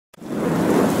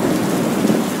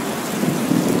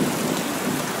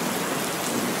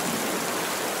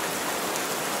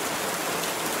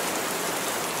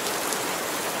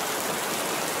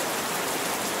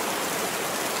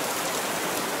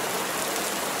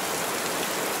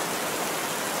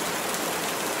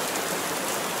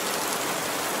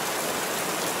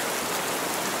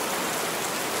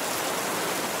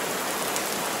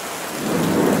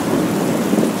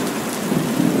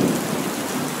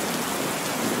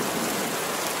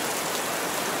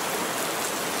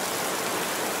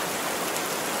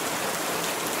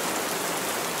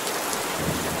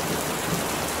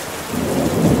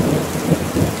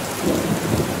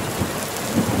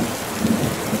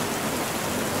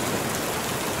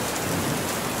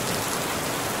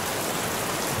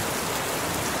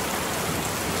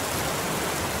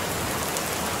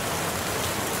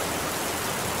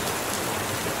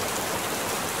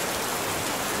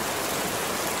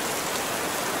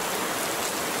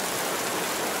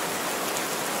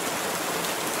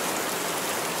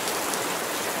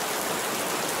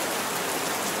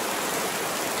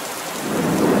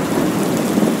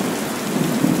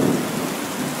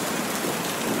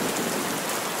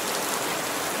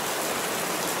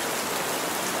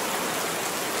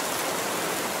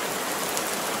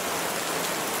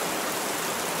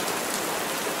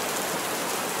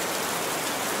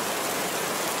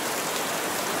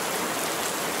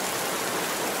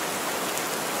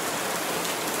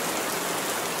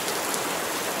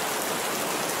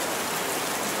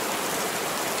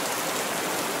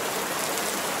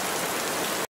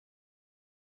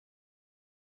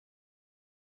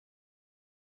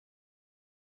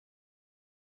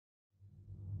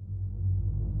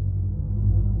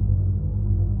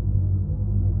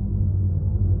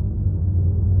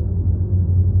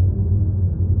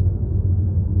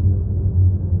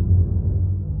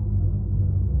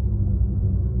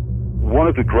One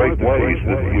of the great ways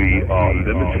that we are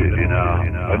limited in our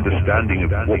understanding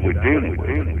of what we're dealing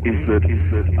with is that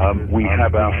we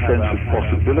have our sense of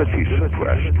possibility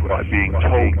suppressed by being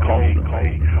told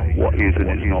constantly what is and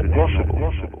is not possible.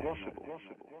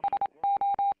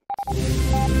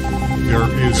 There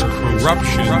is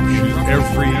corruption in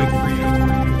every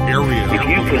area If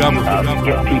you of can government.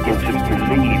 get people to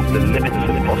believe the limits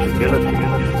of possibility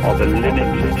or the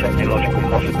limits of technological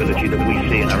possibility that we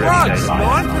see in our everyday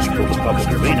life until the public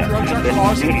arena, Drugs are then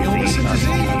causing you illness and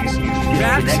disease.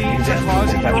 Vaccines are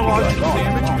causing neurological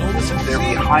damage, illness and disease.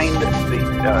 They're behind the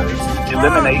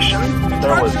elimination,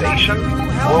 sterilization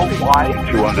worldwide.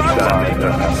 to understand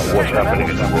what's happening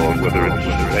in the world, whether it's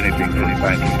anything from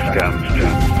banking scams to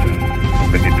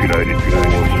manipulated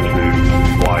wars to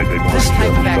why they want This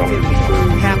type of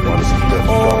activity happens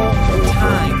all the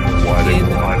time in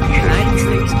the United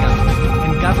States government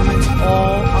and governments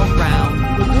all around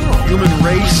the world. Human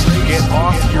race, get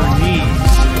off your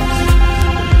knees.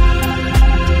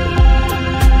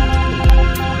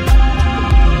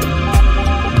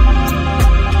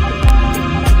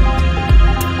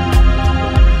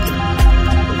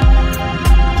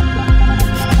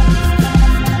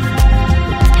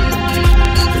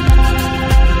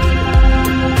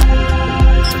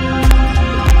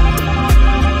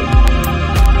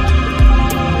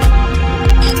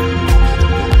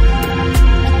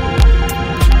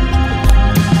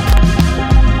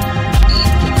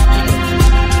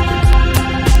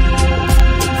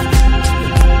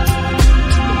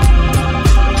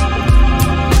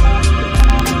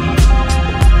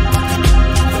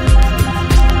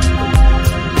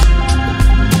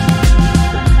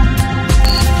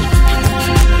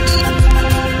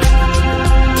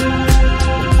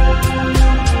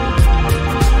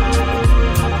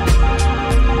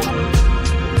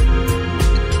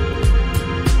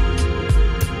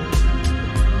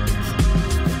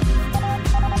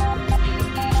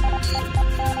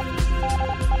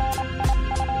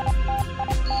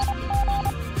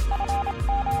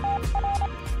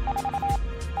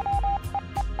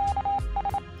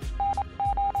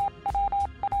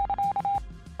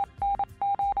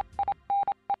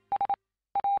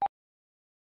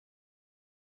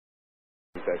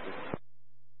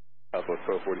 Southwest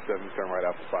 1247, turn right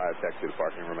out for 5, taxi to the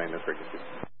parking, remain in frequency.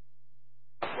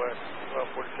 Southwest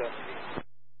 1247.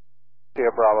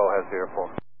 Sierra Bravo has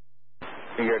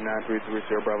 04. Air 933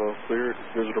 Sierra Bravo, cleared.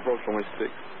 Visual approach runway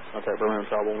 6. Contact Vram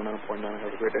Tower 19.9.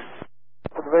 Have a great day.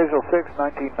 Visual 6,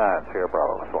 19.9, Sierra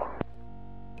Bravo, let's go.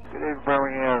 Good evening,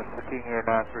 Birmingham, King Air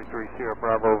 933 Sierra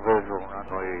Bravo, visual,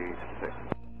 runway 6.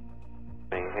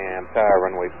 Birmingham Tower,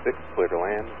 runway 6, clear to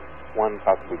land. 1,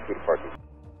 possibly 2 to parking.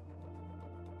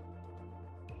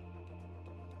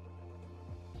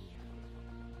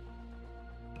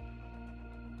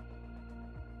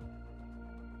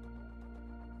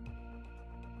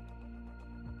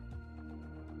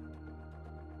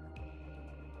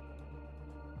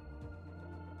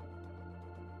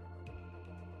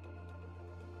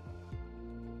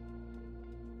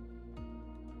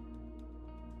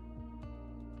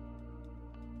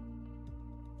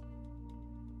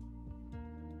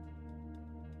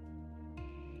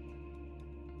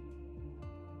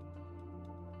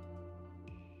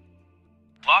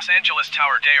 Los Angeles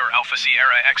Tower Dayor Alpha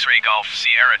Sierra X-Ray Golf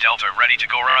Sierra Delta ready to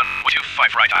go run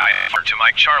 25 right IFR to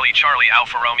Mike Charlie Charlie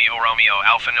Alpha Romeo Romeo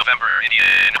Alpha November India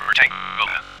Number Tango.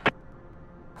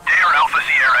 Dayor Alpha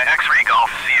Sierra X-Ray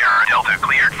Golf Sierra Delta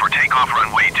cleared for takeoff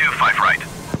runway 25 right.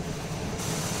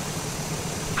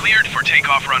 Cleared for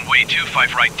takeoff runway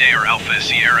 25 right Dayor Alpha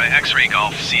Sierra X-Ray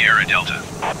Golf Sierra Delta.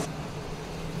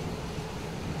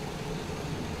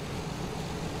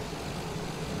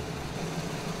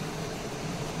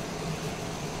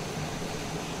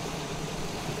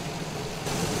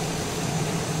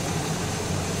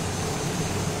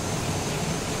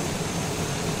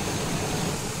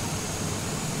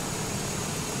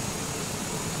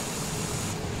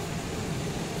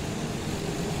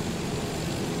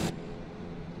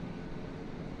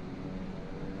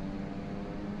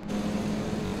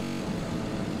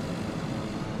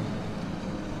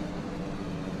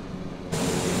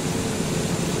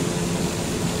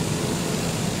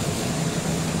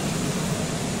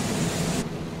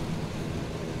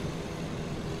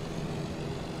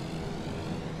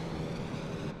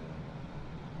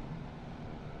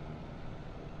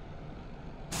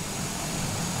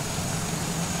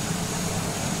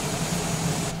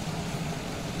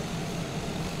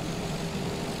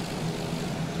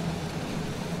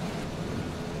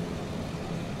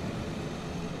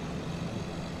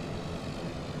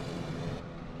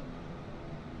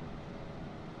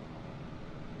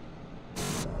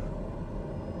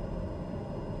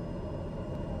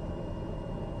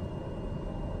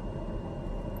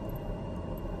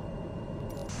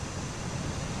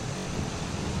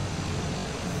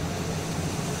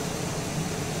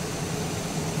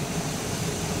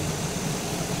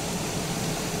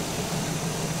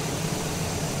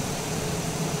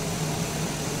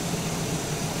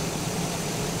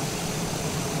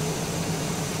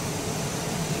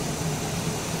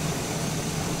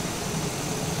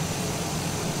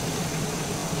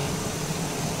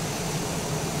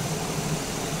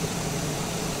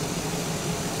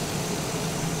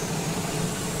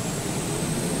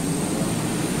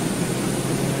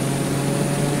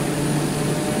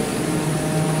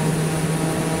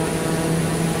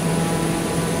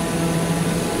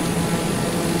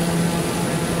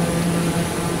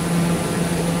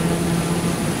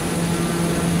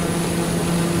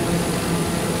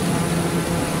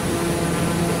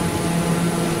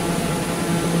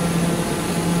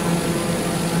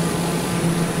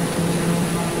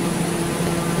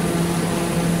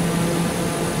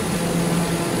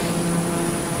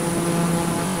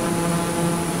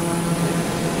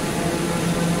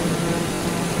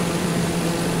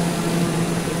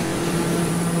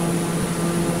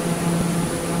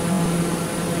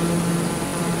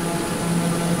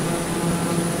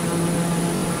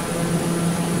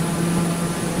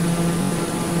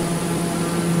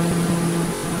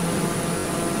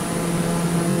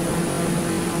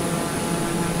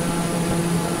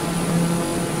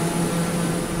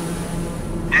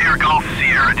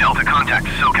 contact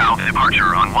SoCal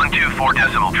departure on 124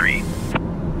 decimal tree.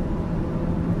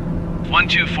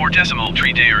 124 decimal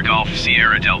tree Dair Golf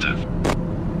Sierra Delta.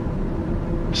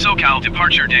 SoCal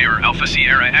departure Dair Alpha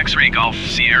Sierra X-ray Golf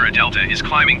Sierra Delta is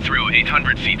climbing through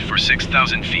 800 feet for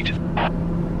 6,000 feet.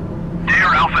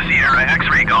 Dair Alpha Sierra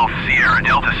X-ray Golf Sierra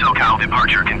Delta SoCal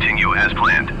departure continue as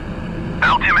planned.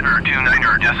 Altimeter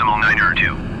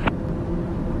 29.92.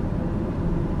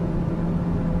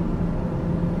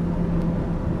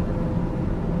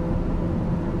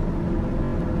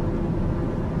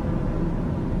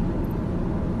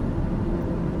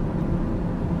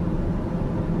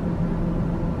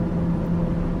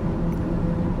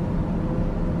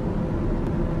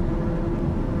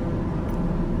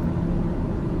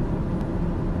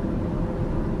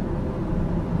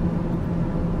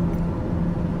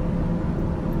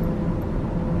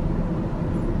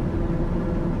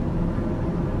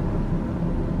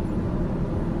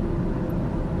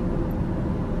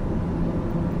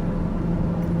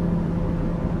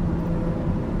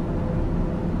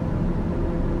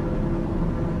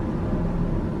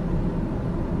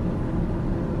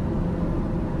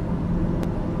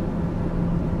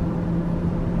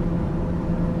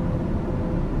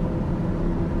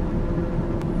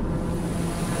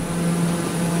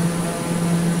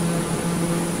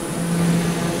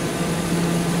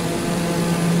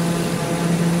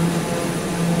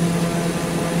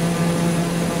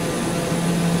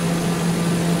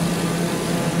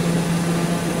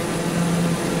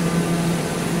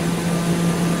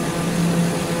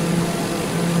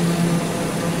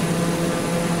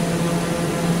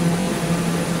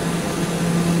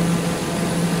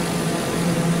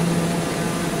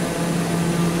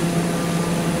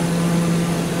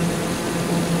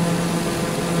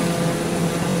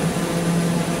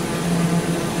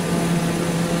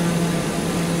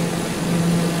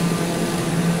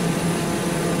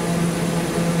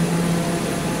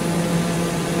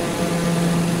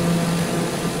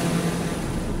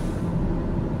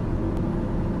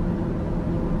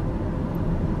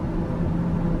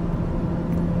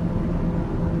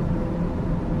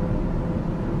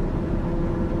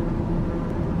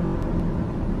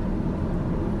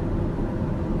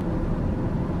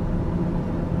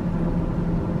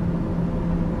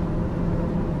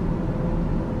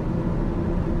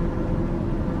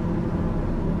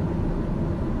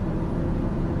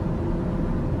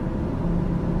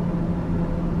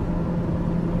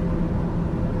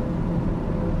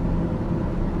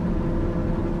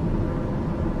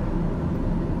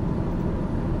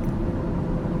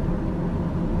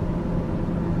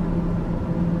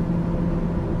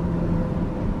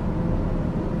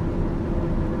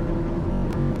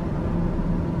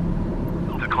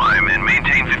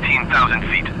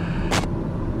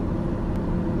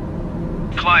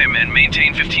 Climb and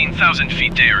maintain 15,000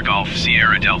 feet Dair Golf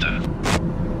Sierra Delta.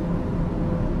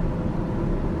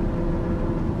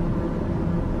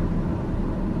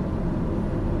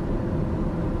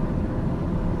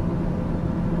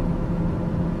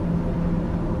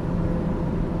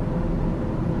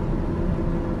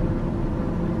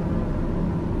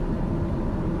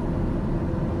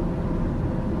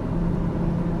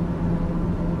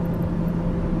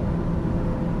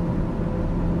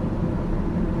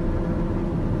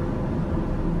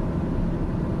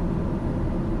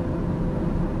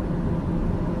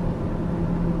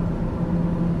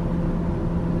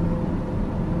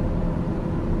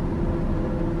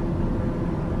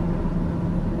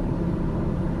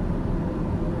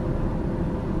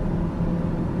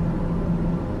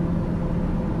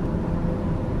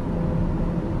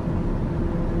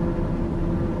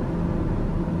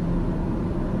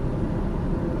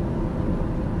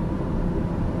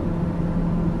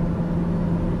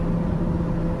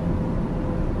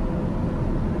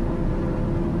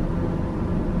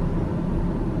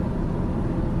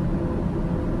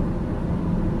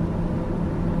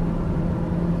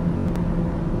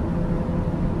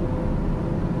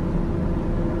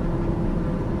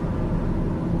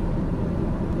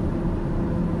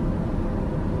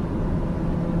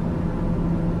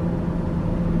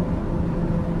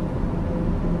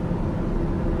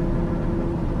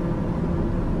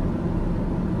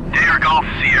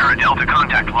 Sierra Delta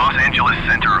contact Los Angeles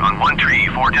Center on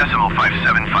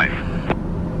 134.575.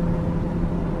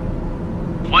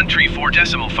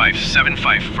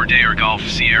 134.575 for Dair Golf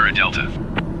Sierra Delta.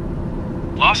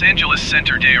 Los Angeles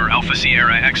Center Dair Alpha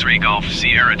Sierra X-ray Golf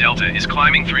Sierra Delta is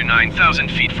climbing through 9,000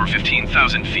 feet for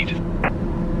 15,000 feet.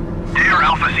 Dair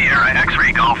Alpha Sierra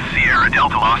X-ray Golf Sierra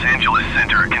Delta Los Angeles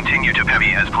Center continue to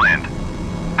heavy as planned.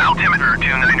 Altimeter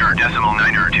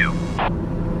 29.92.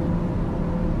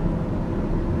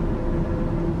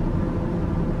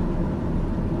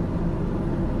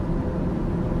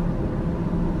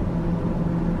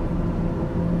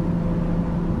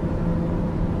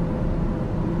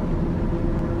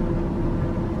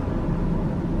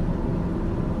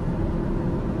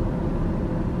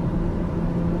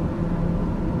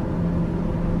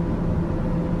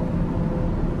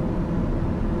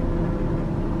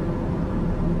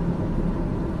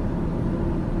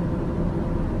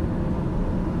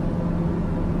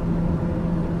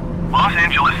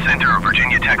 Center,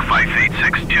 Virginia Tech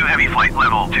 5862, heavy flight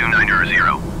level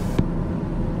 290.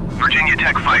 Virginia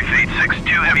Tech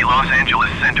 5862, heavy Los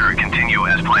Angeles Center, continue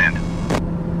as planned.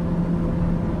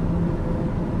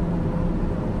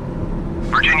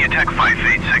 Virginia Tech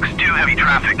 5862, heavy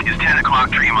traffic is 10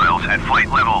 o'clock 3 miles at flight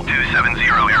level 270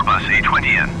 Airbus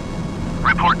A20N.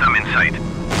 Report them in sight.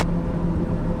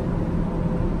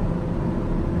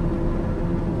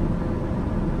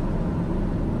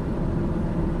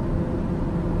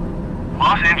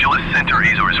 Los Angeles Center,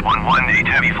 Azores 118,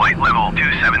 heavy flight level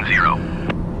 270.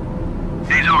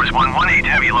 Azores 118,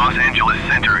 heavy Los Angeles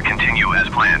Center, continue as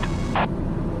planned.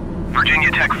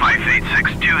 Virginia Tech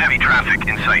 5862, heavy traffic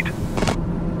in sight.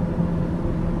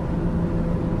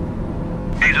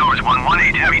 Azores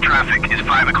 118, heavy traffic is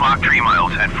 5 o'clock 3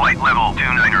 miles at flight level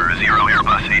 290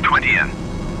 Airbus A20N.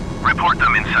 Report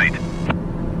them in sight.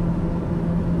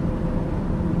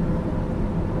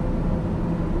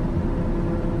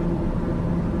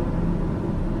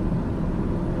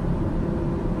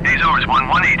 Azores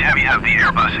 118, heavy have the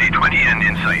Airbus A20N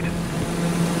in sight.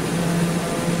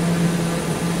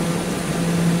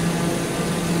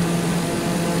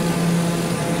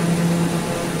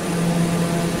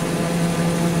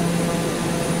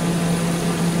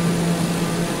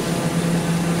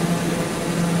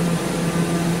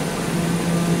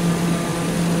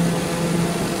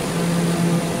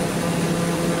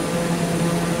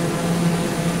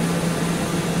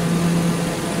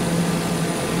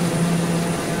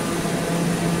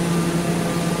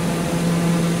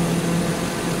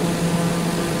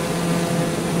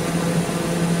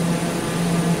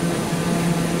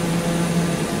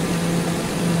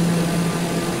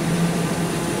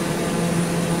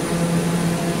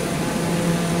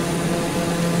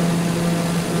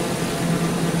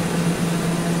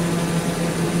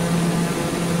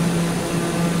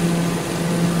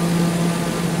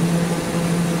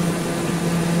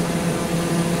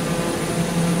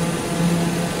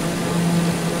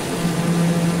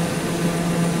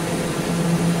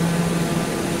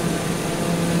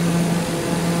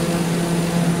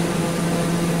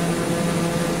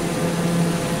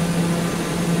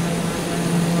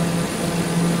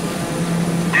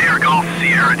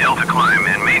 Delta climb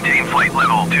and maintain flight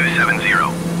level 270.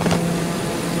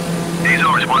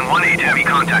 Azores 118, heavy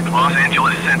contact Los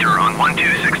Angeles Center on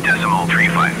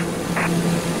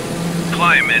 126.35.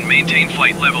 Climb and maintain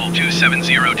flight level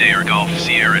 270, Dair Golf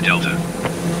Sierra Delta.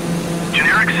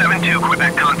 Generic 72,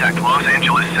 Quebec contact Los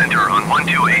Angeles Center on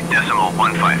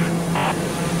 128.15.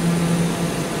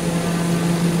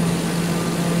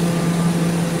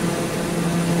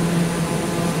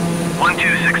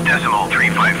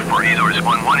 .35 for Azores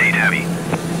 118 heavy.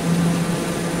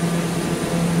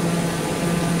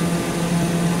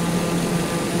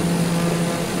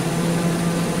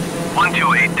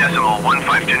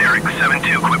 .128.15 generic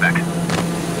 72 Quebec.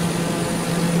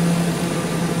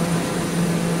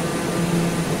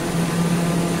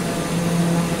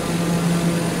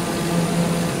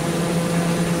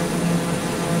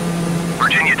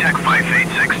 Virginia Tech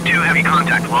 5862 heavy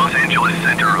contact Los Angeles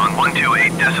Center on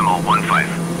 128.15.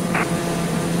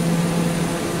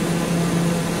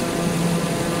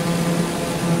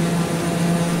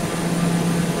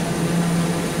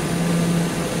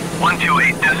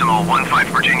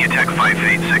 128.15 Virginia Tech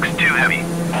 5862 heavy.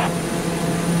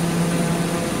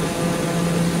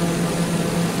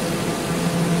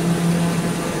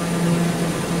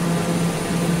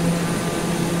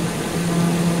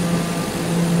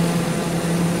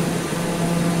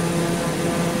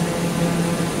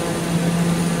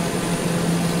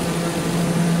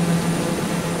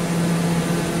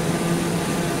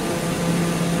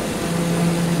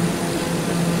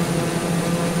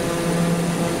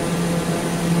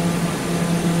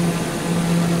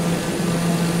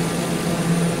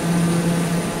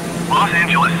 Los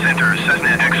Angeles Center,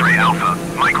 Cessna X-Ray Alpha,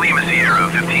 Mike Lima Sierra,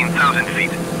 15,000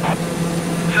 feet.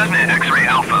 Cessna X-Ray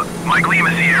Alpha, Mike Lima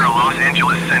Sierra, Los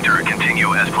Angeles Center,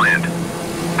 continue as planned.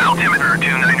 Altimeter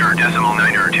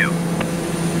 290.92.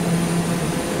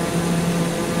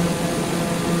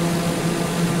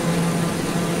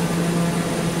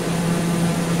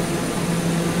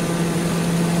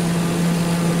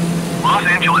 Los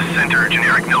Angeles Center,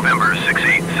 generic November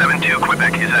 6872,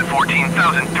 Quebec is at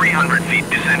 14,300 feet,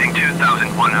 descending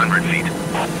 2,100 feet.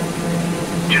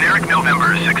 Generic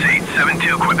November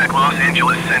 6872, Quebec, Los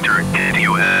Angeles Center,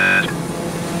 continue as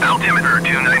altimeter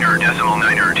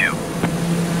 290.92.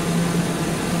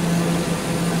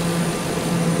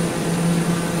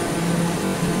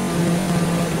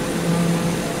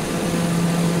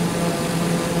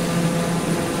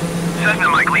 Cessna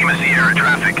Mike Lima Sierra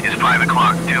traffic is 5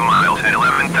 o'clock, 2 miles at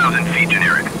 11,000 feet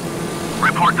generic.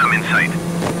 Report them in sight.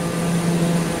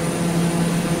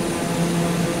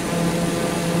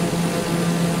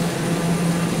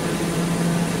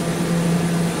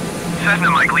 Cessna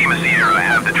Mike Lima Sierra, I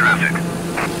have the traffic.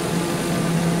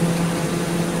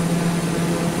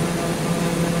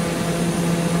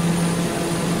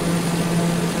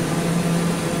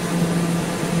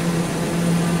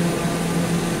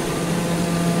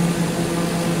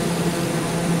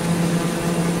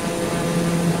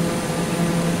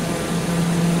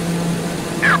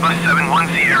 Airbus 71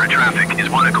 Sierra traffic is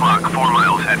 1 o'clock, 4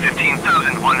 miles at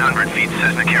 15,100 feet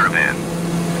Cessna Caravan.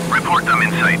 Report them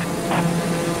in sight.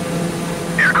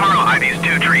 Air Carl IDs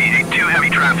 2382 heavy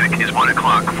traffic is 1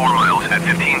 o'clock, 4 miles at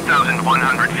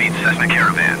 15,100 feet Cessna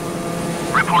Caravan.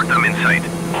 Report them in sight.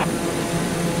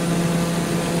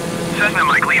 Cessna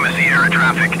Mike Lima Sierra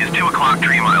traffic is 2 o'clock,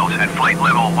 3 miles at flight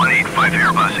level 185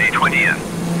 Airbus A20N.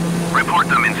 Report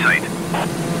them in sight.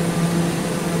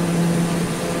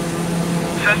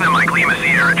 Cessna Mike Lima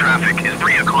Sierra traffic is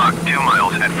 3 o'clock, 2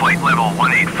 miles at flight level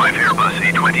 185 Airbus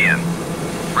A20N.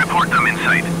 Report them in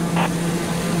sight.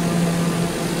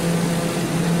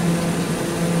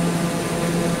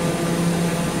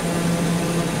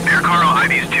 Air Carl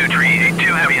IDs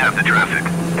 2382 heavy have the traffic.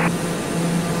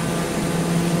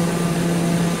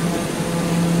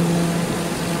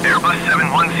 Airbus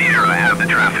 71 Sierra have the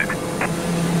traffic.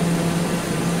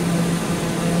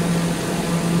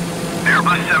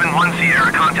 Airbus 71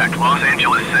 Sierra contact Los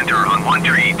Angeles Center on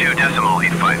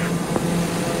 132.85.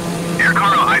 Air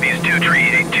Carl IDs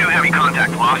 2382 heavy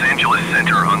contact Los Angeles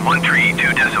Center on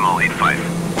 132.85.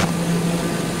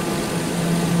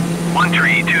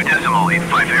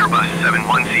 132.85 Airbus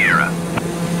 71 Sierra.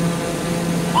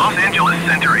 Los Angeles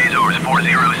Center Azores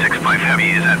 4065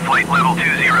 heavy is at flight level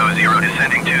 200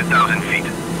 descending 2,000 feet.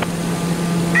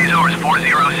 Azores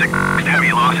 406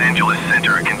 heavy Los Angeles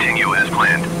Center continue as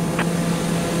planned.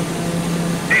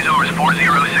 Azores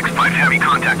 4065 heavy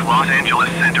contact Los Angeles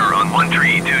Center on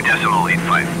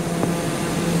 132.85.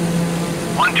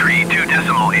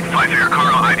 132.85 Air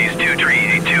Carl IDs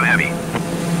 2382 heavy.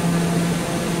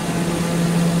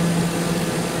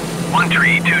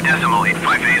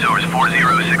 132.85 Azores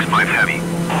 4065 heavy.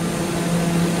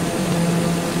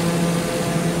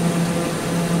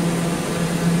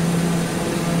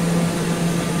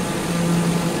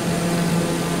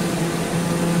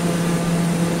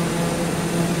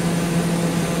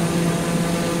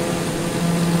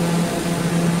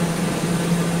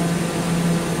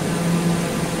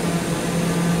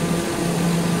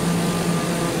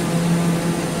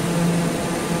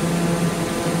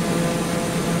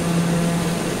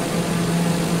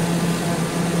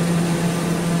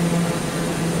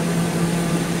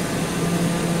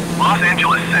 Los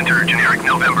Angeles Center, generic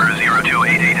November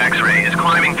 0288 X-ray is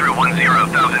climbing through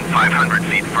 10,500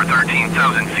 feet for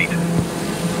 13,000 feet.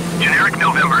 Generic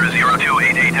November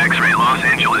 0288 X-ray Los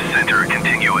Angeles Center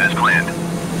continue as planned.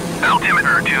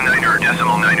 Altimeter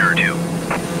 29.92.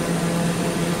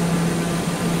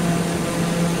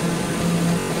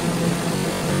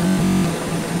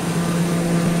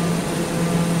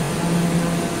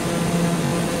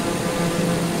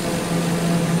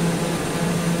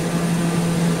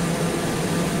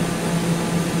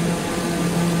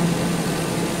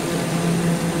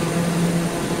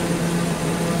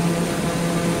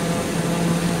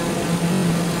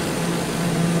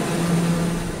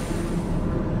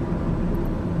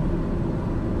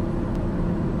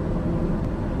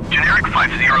 Generic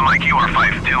 50 Mike, you are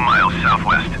 52 miles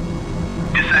southwest.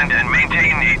 Descend and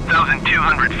maintain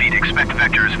 8,200 feet. Expect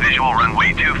vectors visual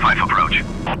runway 25 approach.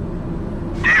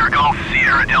 Dare Golf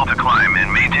Sierra Delta climb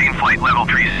and maintain flight level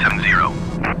 370.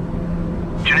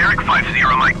 Generic 50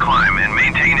 Mike climb and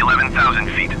maintain 11,000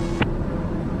 feet.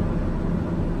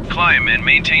 Climb and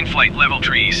maintain flight level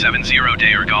 370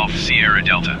 Dare Golf Sierra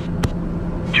Delta.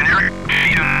 Generic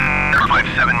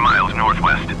 57 miles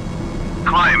northwest.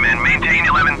 Climb and maintain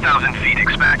 11,000 feet.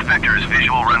 Expect vectors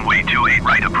visual runway 28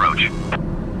 right approach.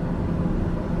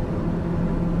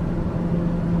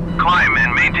 Climb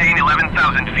and maintain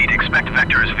 11,000 feet. Expect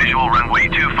vectors visual runway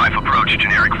 25 approach.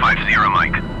 Generic 50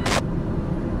 Mike.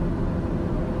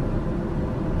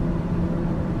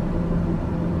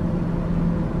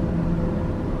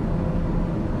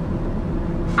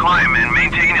 Climb and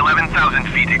maintain 11,000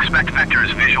 feet. Expect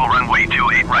vectors visual runway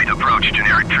 28 right approach.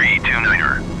 Generic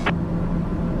 329er.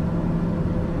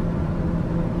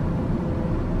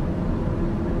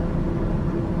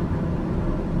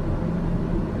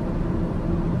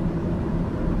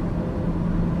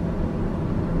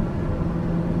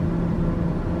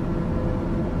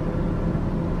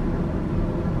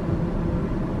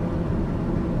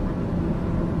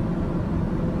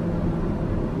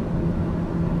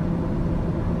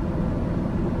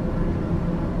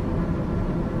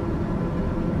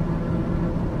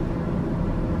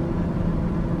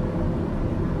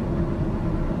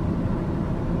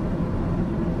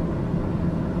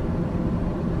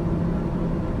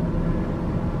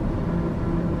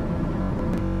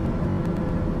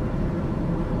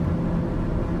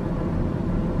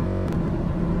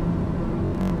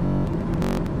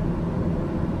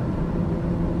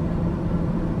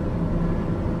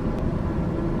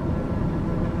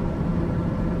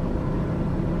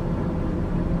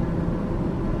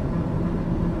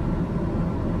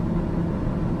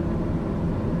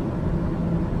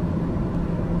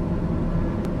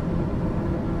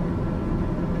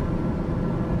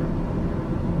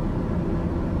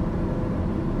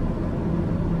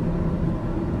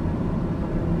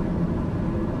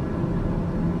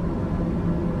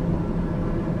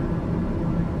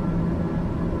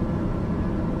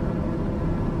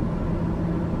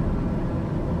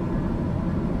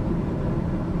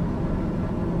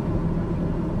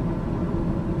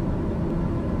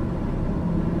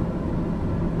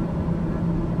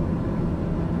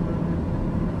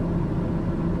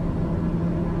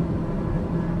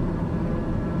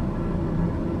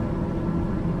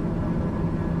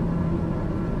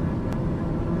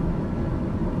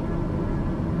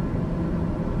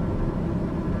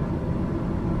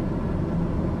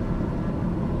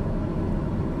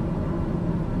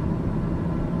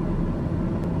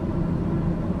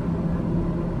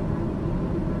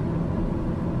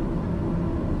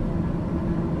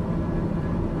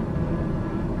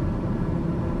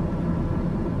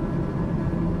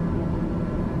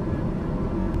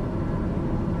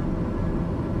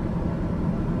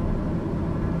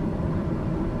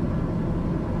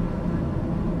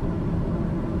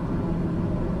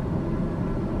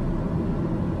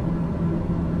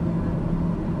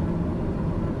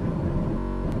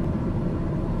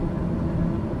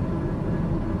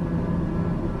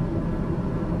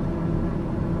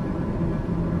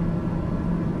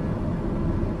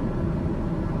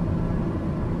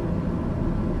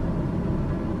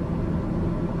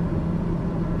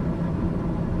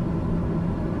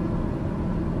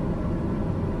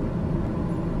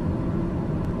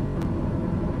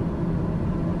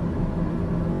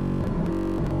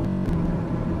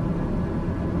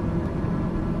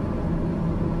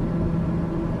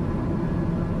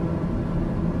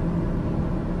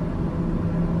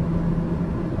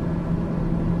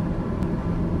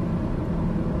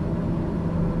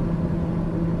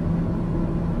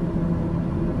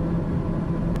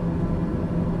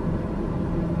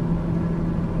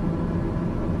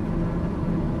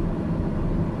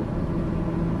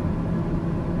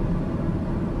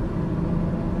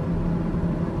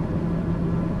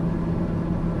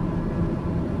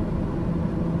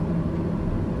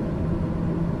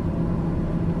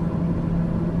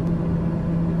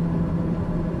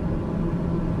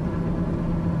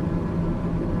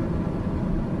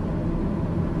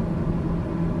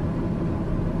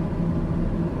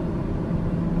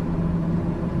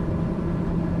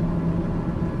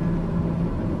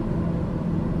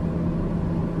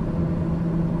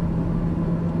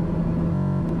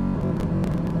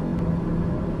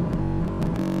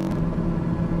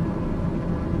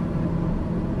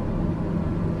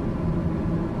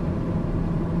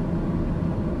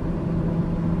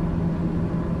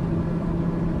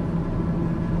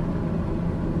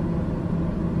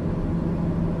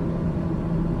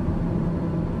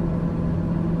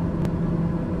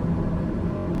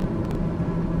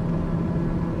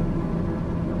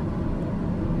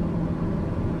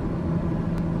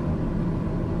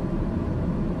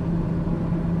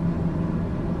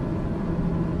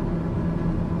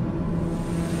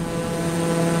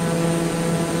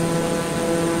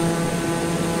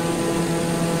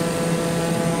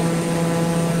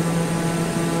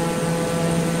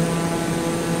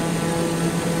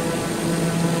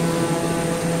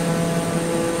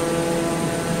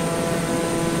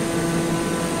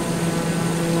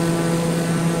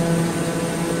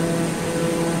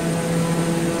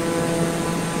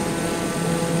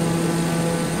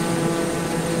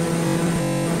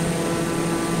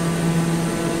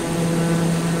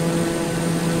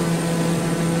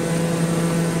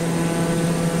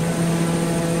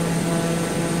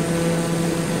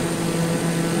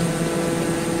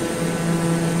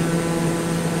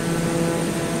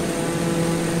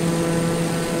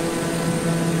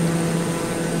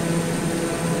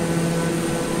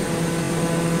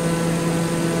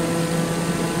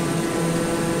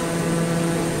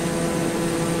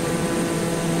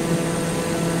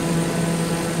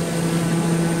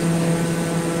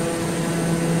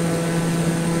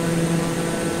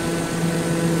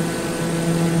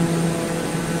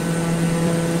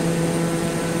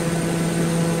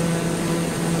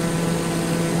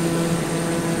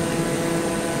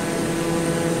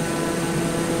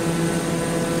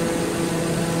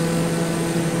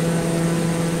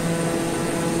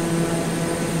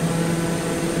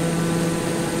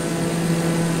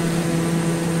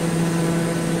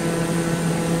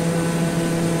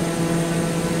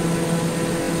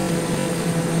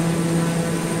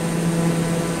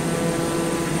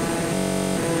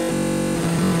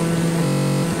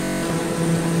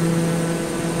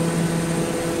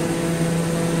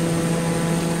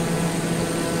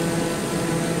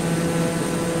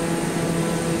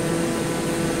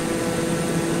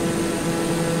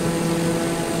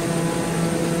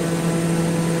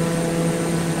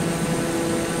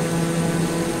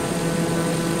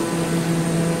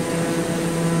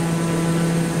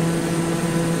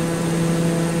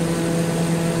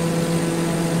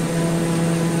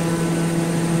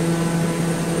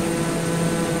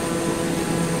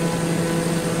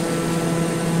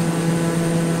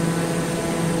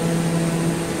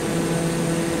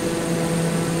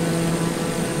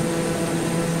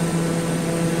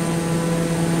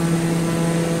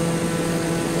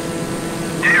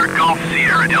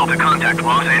 Delta, contact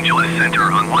Los Angeles Center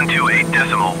on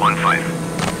 128.15.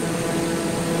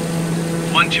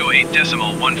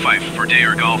 128.15 for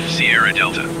Dair Golf Sierra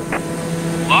Delta.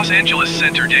 Los Angeles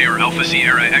Center Dair Alpha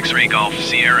Sierra X-Ray Golf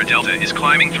Sierra Delta is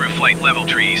climbing through flight level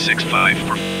 365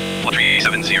 for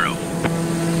 370.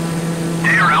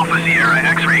 Dair Alpha Sierra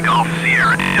X-Ray Golf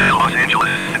Sierra Delta Los Angeles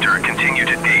Center, continue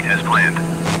to gate as planned.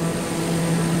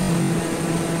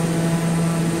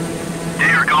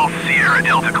 Dair Golf Sierra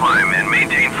Delta, climb and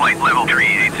maintain flight level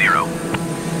 380.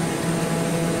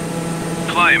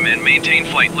 Climb and maintain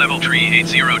flight level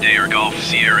 380 Dair Golf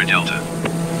Sierra Delta.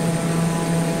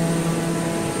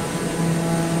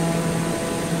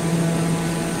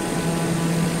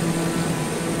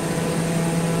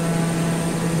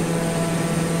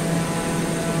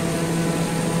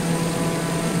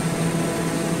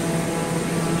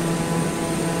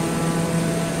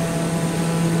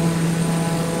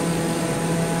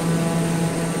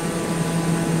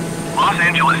 Los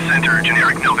Angeles Center,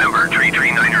 generic November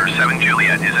 339er 7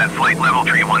 Juliet is at flight level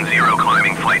 310,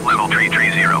 climbing flight level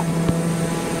 330.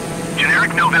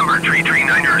 Generic November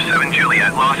 339er 7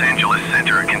 Juliet, Los Angeles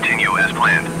Center, continue as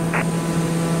planned.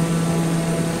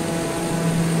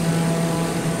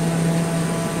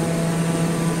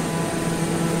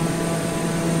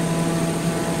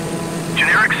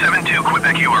 Generic 72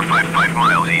 Quebec, you are 55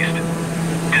 miles east.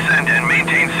 Descend and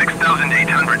maintain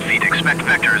 6,800 feet. Expect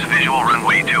vectors, visual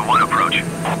runway 21 approach.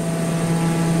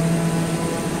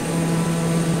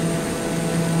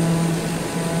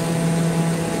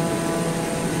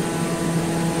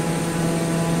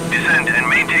 Descend and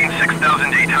maintain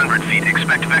 6,800 feet.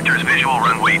 Expect vectors, visual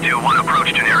runway 21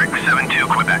 approach. Generic 72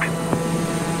 Quebec.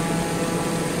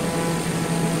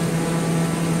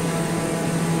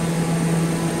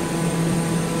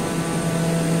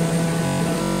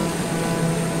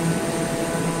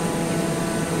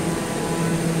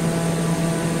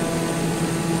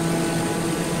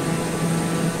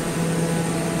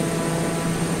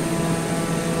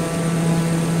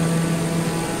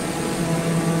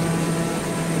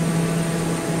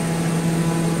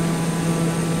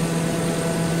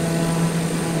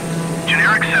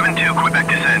 Generic 72 Quebec,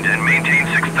 descend and maintain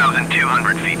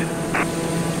 6,200 feet.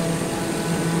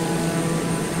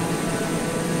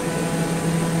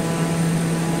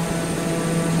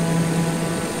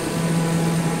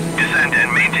 Descend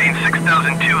and maintain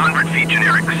 6,200 feet.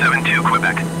 Generic 72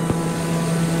 Quebec.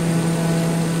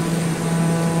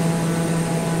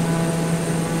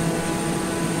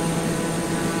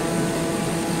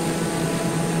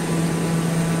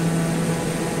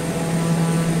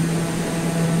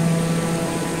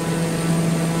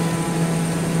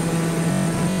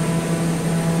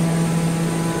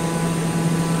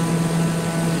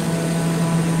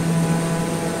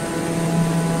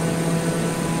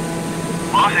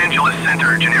 Los Angeles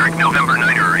Center, generic November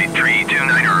 9er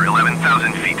 8329er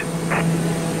 11,000 feet.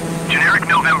 Generic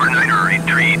November 9er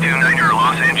 8329er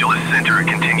Los Angeles Center,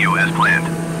 continue as planned.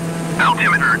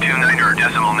 Altimeter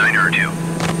 29er.9er2.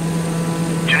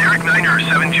 Generic 9er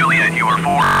 7 Juliet, you are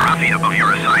 4 feet above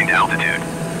your assigned altitude.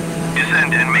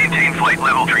 Descend and maintain flight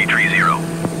level 330.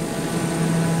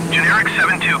 Generic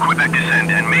 72 Quebec,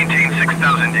 descend and maintain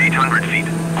 6,800 feet.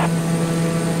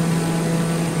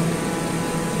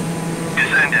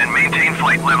 Descend and maintain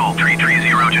flight level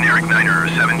 330, generic 9er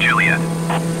 7 Juliet.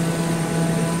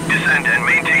 Descend and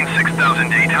maintain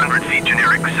 6,800 feet,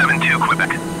 generic 72 Quebec.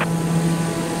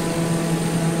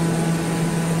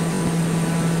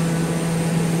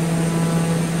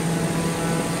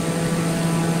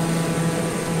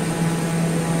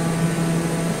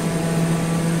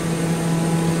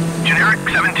 Generic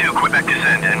 72 Quebec,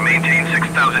 descend and maintain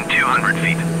 6,200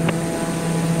 feet.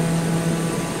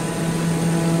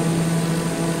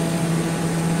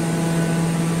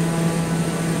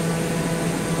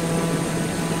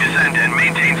 Descend and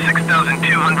maintain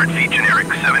 6,200 feet,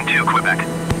 generic 72 Quebec.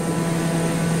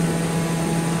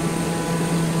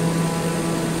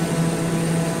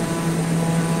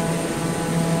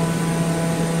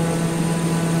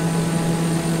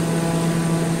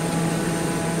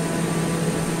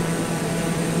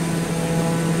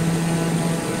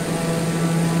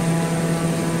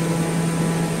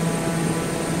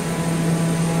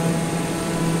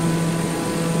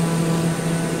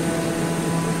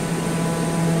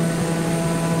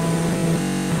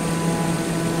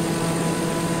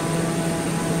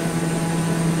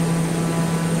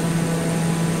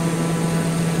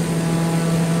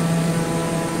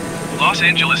 Los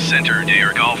Angeles Center,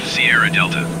 Dair Golf Sierra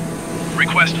Delta.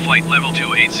 Request flight level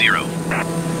 280.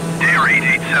 Dair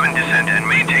 887, descend and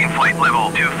maintain flight level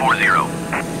 240.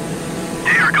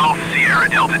 Dair Golf Sierra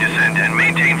Delta, descend and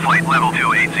maintain flight level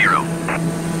 280.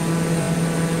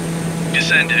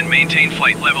 Descend and maintain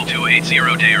flight level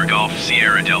 280 Dair Golf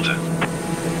Sierra Delta.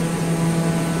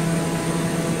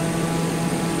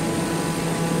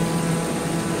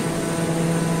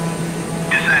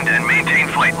 Descend and maintain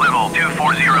flight level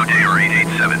 240 Dair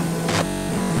 887.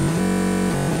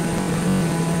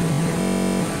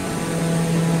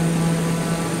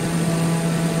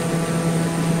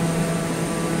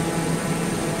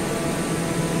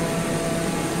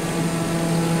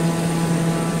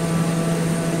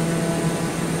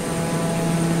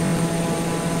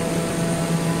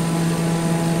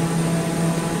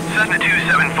 Cessna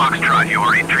 27 Foxtrot, you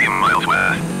are 83 miles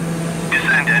west.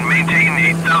 Descend and maintain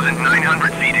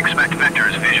 8,900 feet. Expect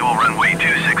vectors. Visual runway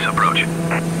 26 approach.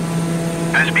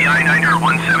 SBI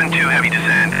 90172 heavy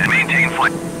descend and maintain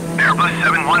flight. Airbus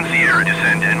 71 Sierra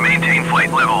descend and maintain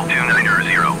flight level 290.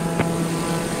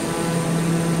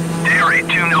 Dair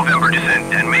 82 November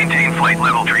descend and maintain flight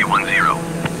level 310.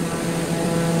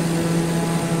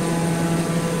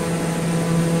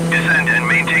 Descend and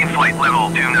maintain flight level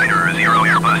 290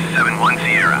 Airbus 71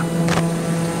 Sierra.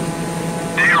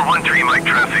 Dair 13 Mike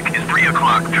traffic is 3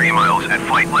 o'clock 3 miles at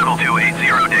flight level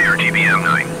 280 Dair TBM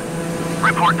 9.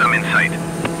 Report them in sight.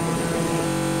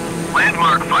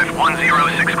 Landmark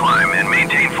 5106 climb and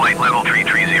maintain flight level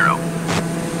 330.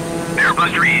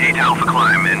 Airbus 38 Alpha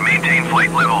climb and maintain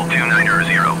flight level 290.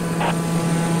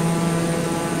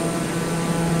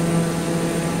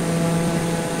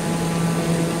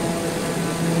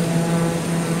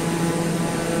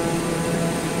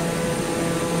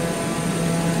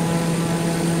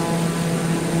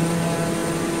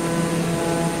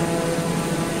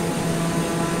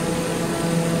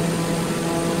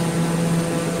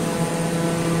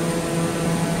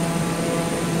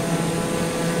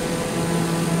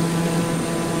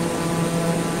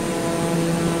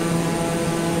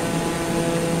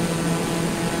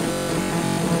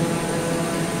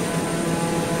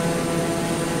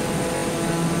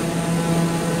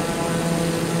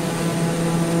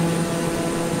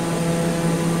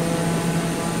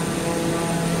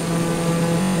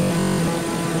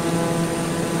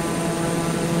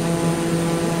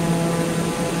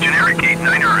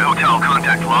 Hotel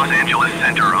contact Los Angeles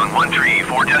Center on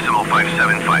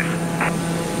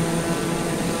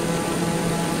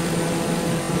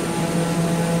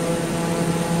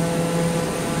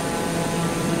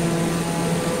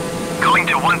Going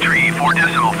to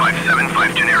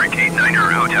 134.575 generic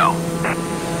 89er Hotel.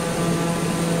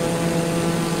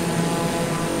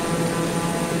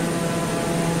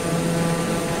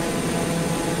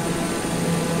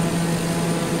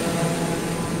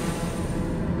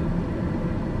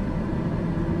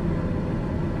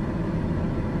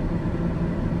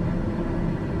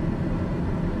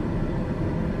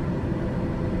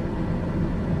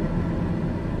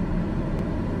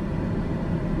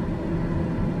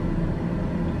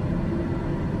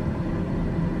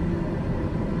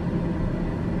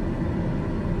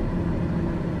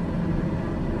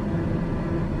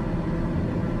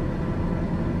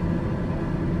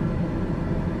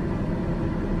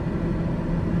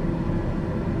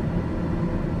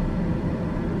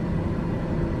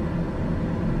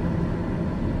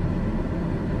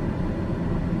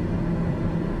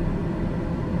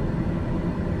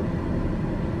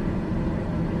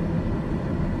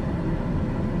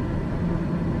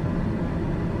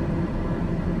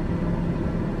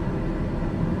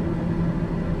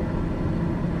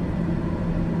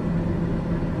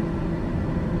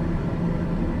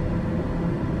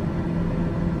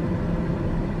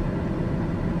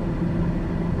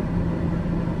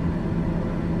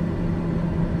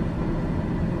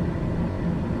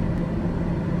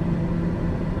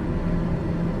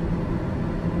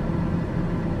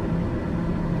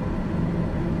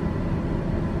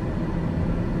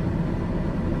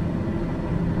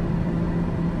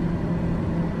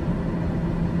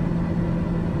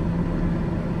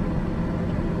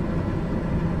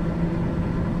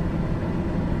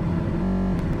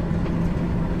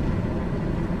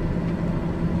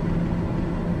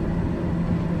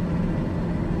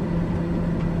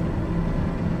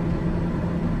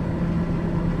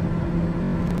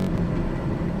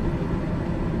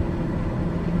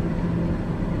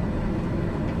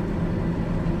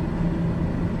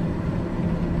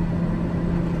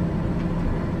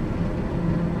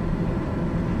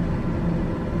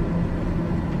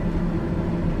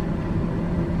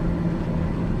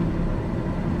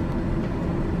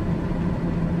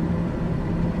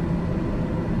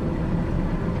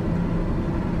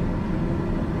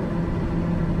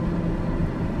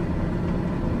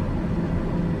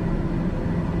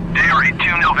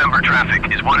 November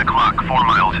traffic is 1 o'clock 4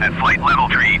 miles at flight level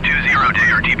 320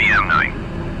 Dair TBM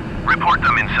 9. Report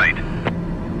them in sight.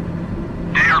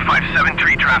 Dair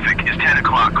 573 traffic is 10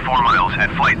 o'clock, 4 miles at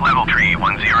flight level tree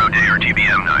 10 Dair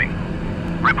TBM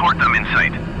 9. Report them in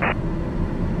sight.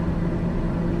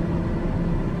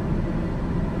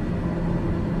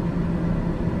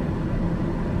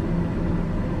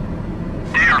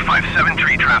 Dair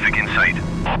 573 traffic in sight.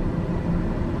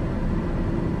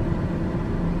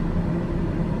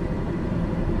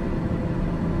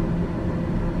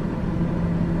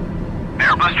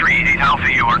 Airbus Tree 8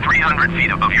 Alpha, you are 300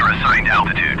 feet above your assigned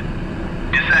altitude.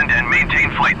 Descend and maintain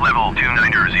flight level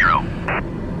 290.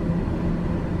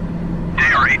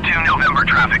 Dair 82 November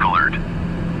traffic alert.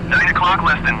 9 o'clock,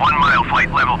 less than 1 mile,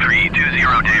 flight level tree 20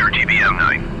 Dair TBM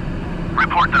 9.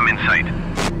 Report them in sight.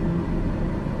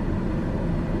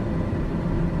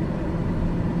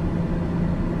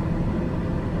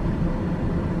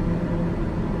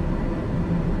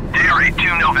 Dair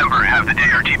 82 November, have the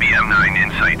Dair TBM 9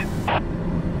 in sight.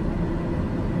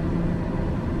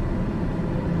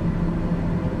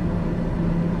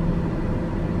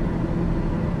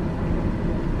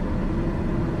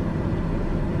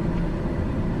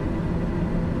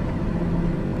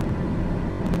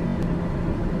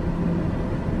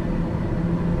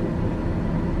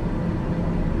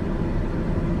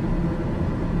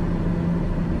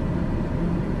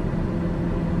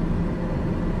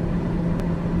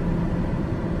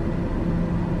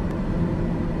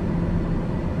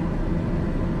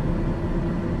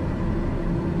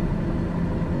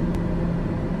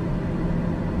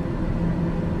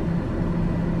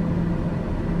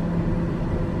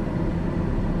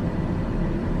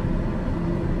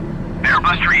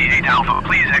 Airbus Tree 8 Alpha,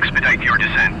 please expedite your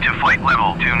descent to flight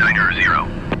level 290.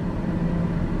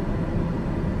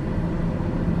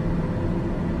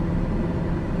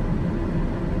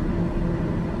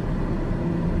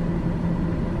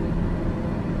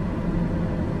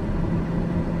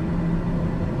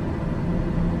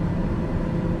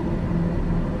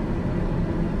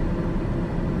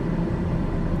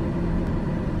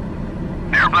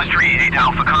 Airbus Tree 8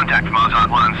 Alpha, contact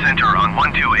Mazatlan Center on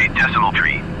 128 decimal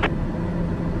tree.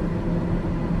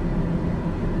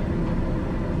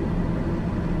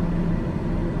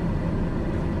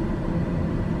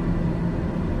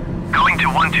 Going to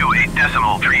 128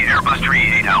 decimal tree, Airbus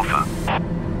Tree 8 Alpha.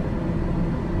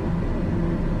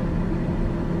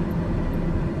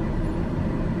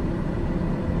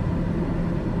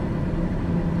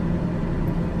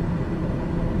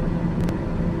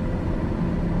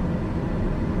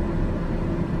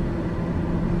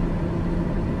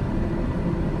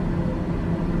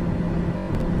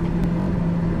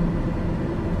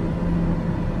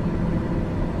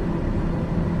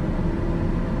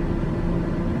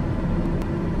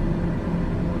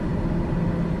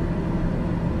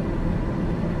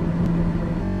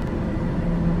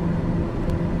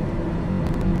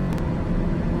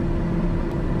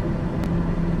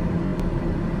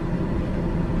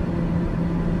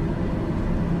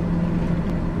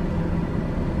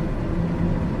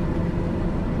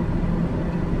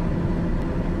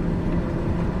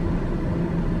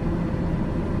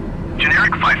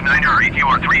 Generic 598, you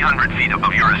are 300 feet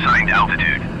above your assigned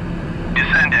altitude.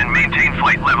 Descend and maintain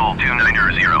flight level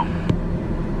 290.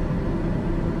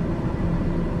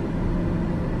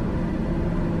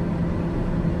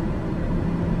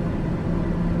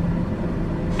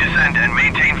 Descend and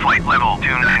maintain flight level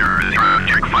 290,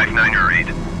 Generic 598.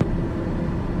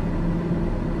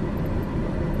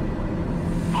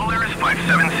 Polaris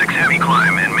 576 heavy,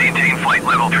 climb and maintain flight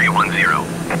level 310.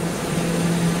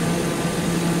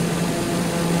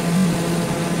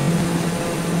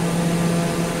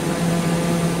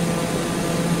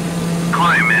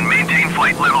 Climb and maintain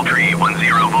flight level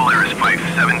 310, Polaris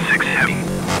 576 heavy.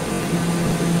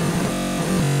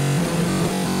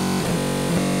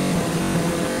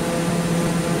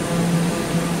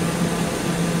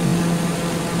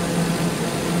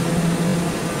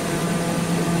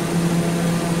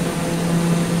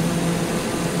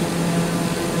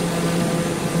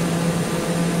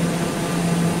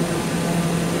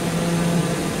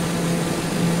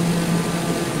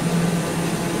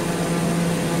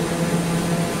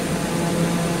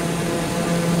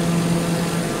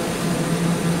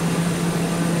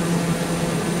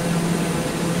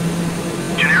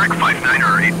 Generic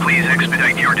 598, please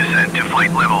expedite your descent to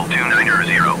flight level 290.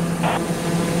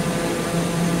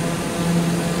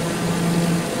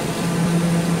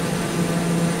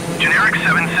 Generic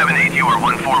 778, you are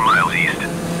 14 miles east.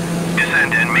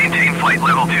 Descend and maintain flight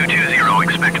level 220,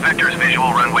 expect vectors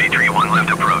visual runway 31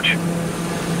 left approach.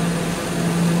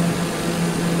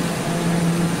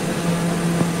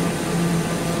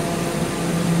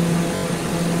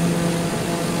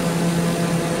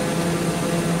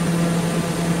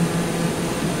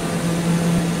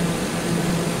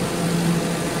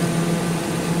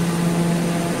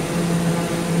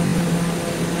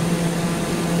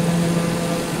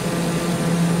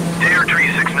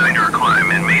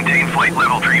 flight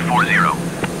level 340.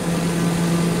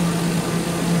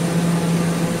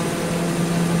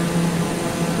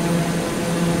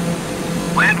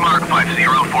 Landmark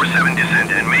 5047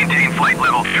 descend and maintain flight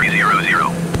level 300.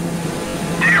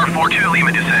 Dare 42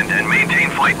 Lima descend and maintain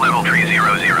flight level 300.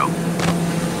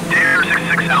 Dare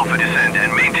 66 Alpha descend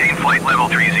and maintain flight level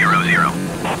 300.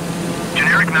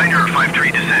 Generic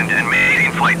 9053 descend and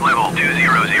maintain flight level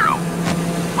 200.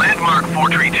 Landmark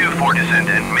 4324 descend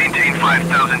and maintain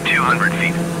 5,200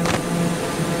 feet.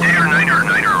 Dare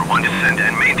 901 descend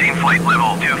and maintain flight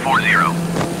level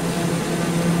 240.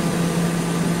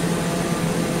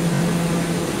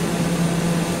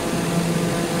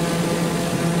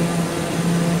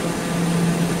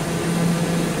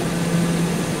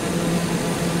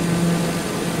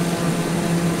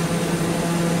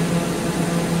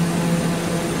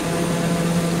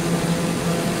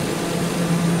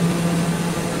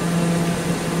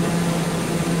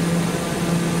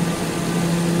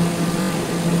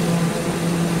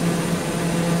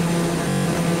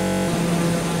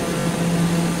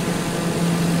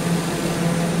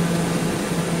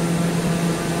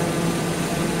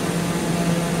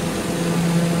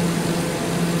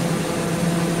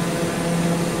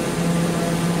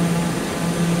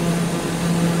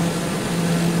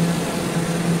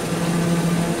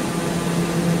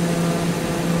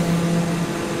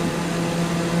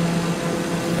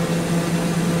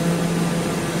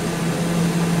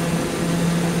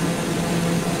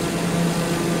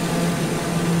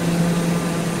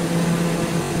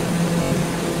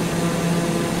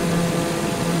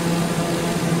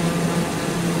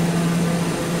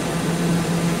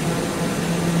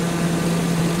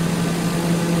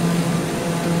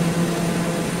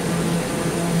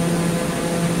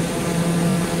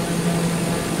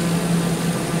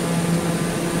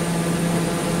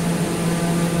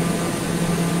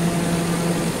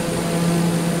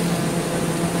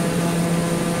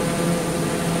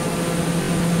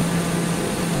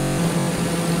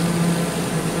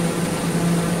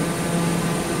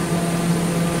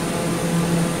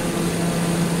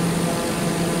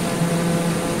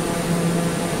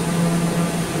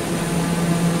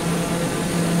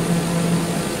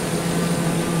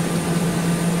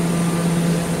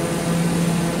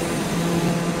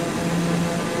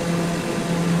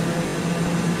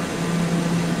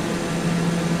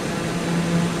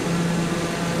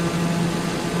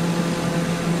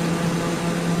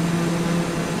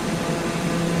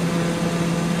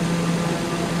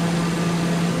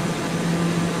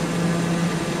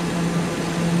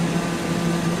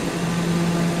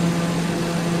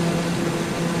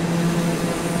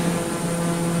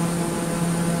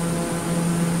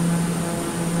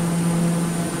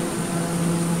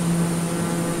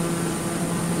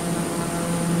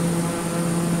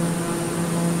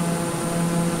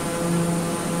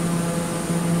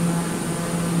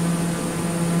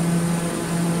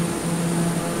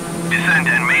 Descend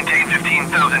and maintain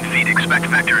 15,000 feet. Expect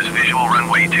vectors. Visual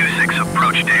runway 26.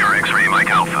 Approach Dare X-ray Mike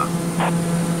Alpha.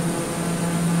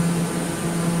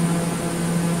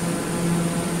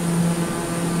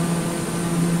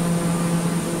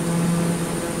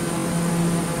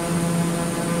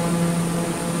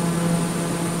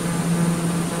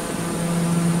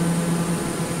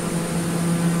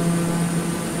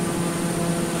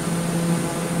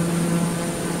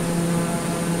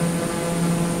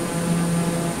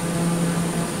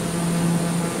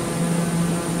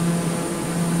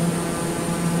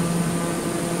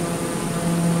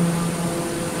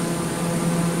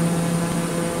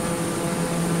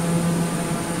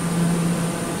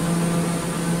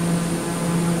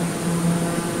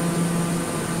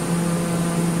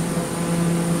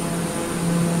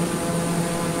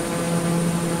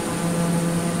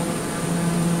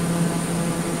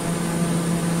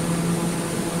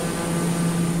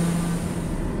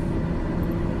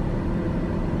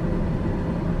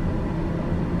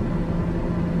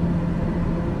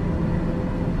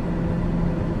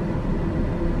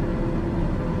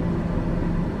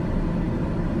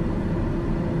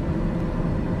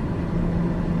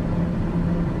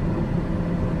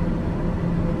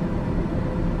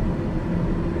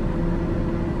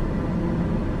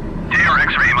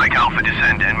 Alpha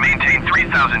descend and maintain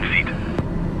 3,000 feet.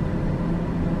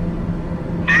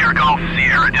 Dare Golf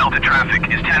Sierra Delta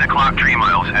traffic is 10 o'clock 3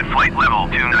 miles at flight level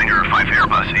 295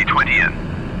 Airbus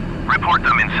A20N. Report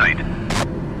them in sight.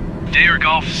 Dare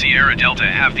Golf Sierra Delta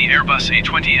have the Airbus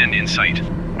A20N in sight.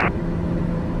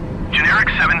 Generic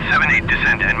 778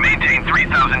 descend and maintain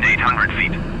 3,800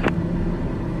 feet.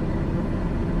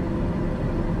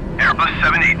 Airbus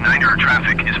 789er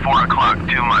traffic is 4 o'clock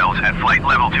 2 miles at flight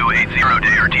level 280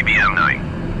 Dare TBM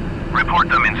 9. Report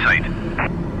them in sight.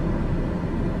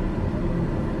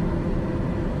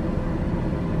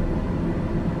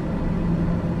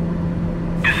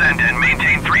 Descend and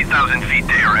maintain 3,000 feet,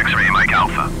 Dare X-Ray Mike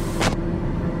Alpha.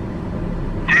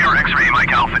 Dare X-Ray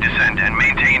Mike Alpha, descend and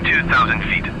maintain 2,000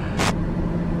 feet.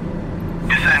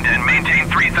 Descend and maintain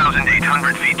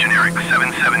 3,800 feet, generic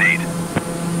 778.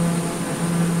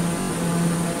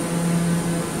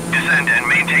 Descend and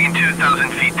maintain 2,000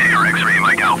 feet, Dare X-Ray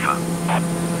Mike Alpha.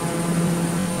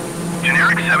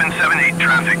 Generic 778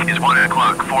 traffic is 1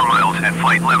 o'clock, 4 miles at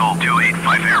flight level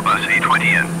 285 Airbus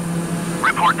A20N.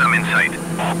 Report them in sight.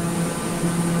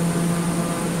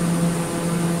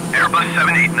 Airbus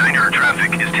 789er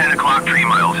traffic is 10 o'clock, 3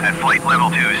 miles at flight level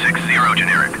 260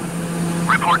 generic.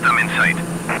 Report them in sight.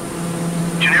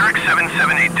 Generic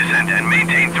 778 descend and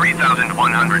maintain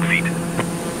 3,100 feet.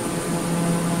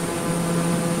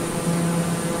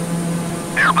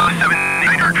 Airbus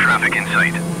 789er traffic in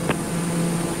sight.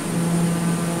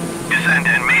 Descend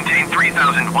and maintain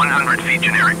 3,100 feet,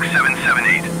 generic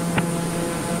 778.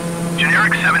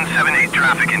 Generic 778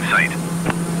 traffic in sight.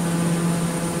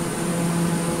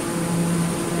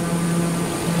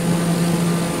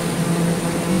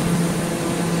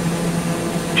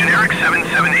 Generic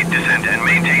 778 descend and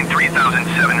maintain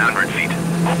 3,700 feet.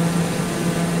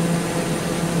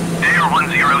 Dare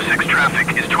 106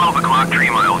 traffic is 12 o'clock, 3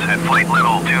 miles at flight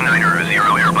level 290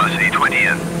 Airbus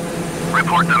A20N.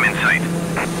 Report them in sight.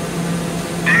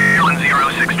 Dare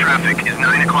 106 traffic is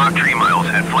 9 o'clock, 3 miles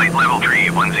at flight level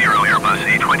 310 Airbus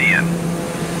A20N.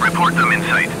 Report them in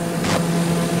sight.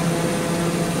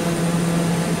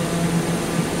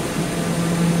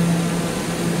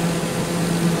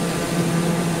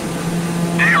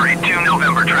 Dare 82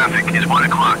 November traffic is 1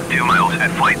 o'clock, 2 miles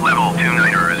at flight level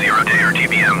 290 Dare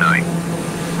TBM9.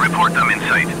 Report them in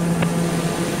sight.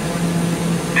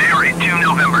 Dare 82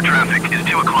 November traffic is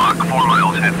 2 o'clock, 4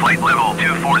 miles at flight level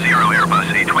 240 Airbus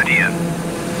A20N.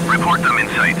 Report them in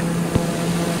sight.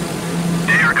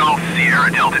 Dare Golf Sierra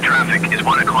Delta traffic is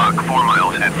 1 o'clock, 4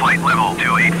 miles at flight level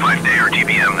 285 Dare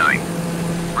TBM9.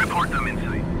 Report them in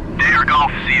sight. Dare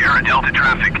Golf Sierra Delta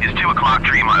traffic is 2 o'clock,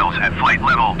 3 miles at flight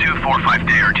level 245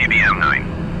 Dare TBM9.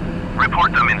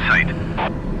 Report them in sight.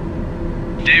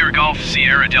 Dare Golf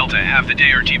Sierra Delta, have the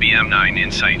Dare TBM9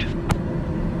 in sight.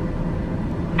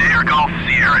 Dare Golf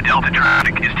Sierra Delta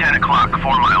traffic is 10 o'clock,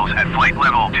 4 miles at flight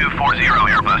level 240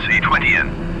 Airbus A20N.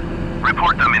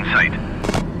 Report them in sight.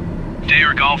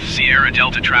 Dare Golf Sierra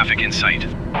Delta traffic in sight.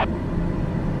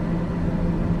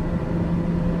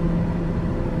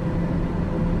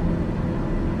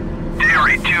 Dare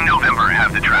 82 November,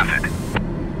 have the traffic.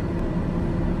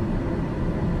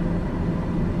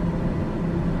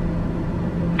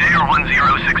 Dare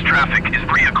 106 traffic is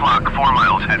 3 o'clock, 4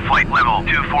 miles at flight level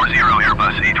 240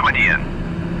 Airbus A20N.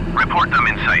 Report them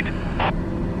in sight.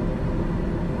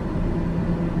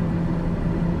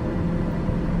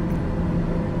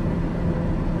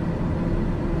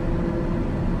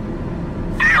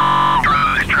 Dare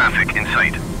Rose traffic in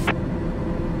sight.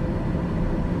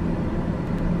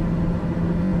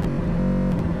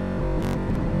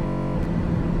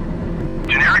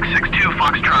 Generic 62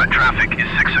 Foxtrot traffic is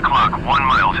 6 o'clock, 1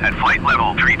 miles at flight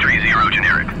level 330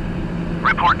 generic.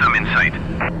 Report them in sight.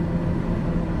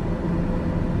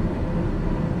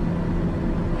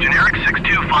 Generic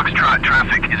 62 Foxtrot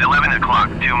traffic is 11 o'clock,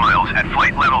 2 miles at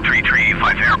flight level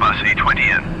 335 Airbus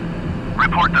A20N.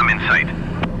 Report them in sight.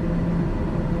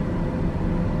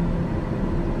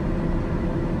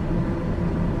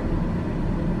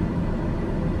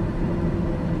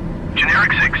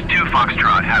 Generic 62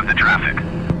 Foxtrot, have the traffic.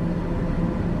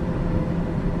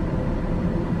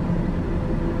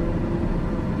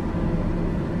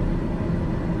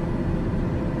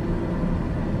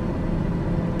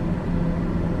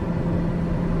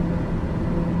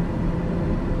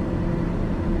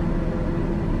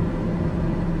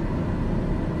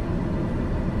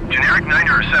 Generic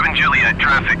 907 Juliet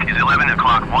traffic is 11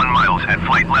 o'clock, 1 miles at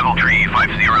flight level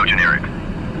 350 generic.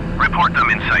 Report them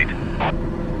in sight.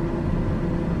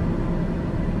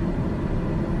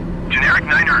 Generic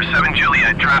 907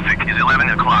 Juliet traffic is 11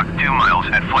 o'clock, 2 miles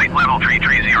at flight level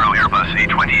 330 Airbus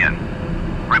A20N.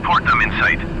 Report them in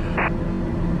sight.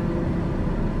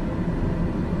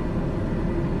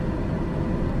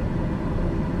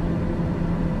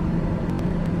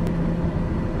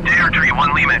 Dare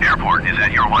 31 Lima Airport is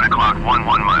at your 1 o'clock,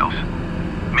 11 miles.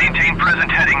 Maintain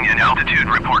present heading and altitude,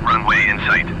 report runway in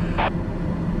sight.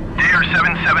 Dare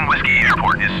 77 Whiskey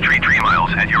Airport is 33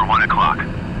 miles at your 1 o'clock.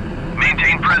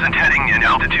 Maintain present heading and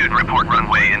altitude, report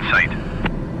runway in sight.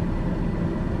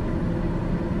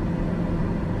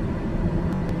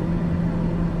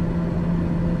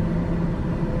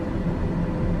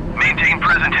 Maintain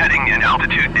present heading and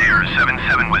altitude, Dare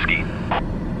 77 Whiskey.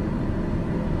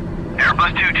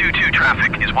 Airbus 222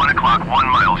 traffic is 1 o'clock 1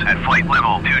 miles at flight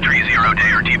level 230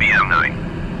 day or TBM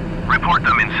 9. Report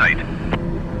them in sight.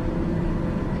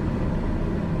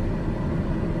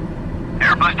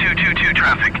 Airbus 222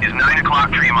 traffic is 9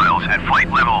 o'clock 3 miles at flight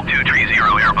level 230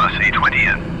 Airbus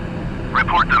A20N.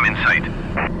 Report them in sight.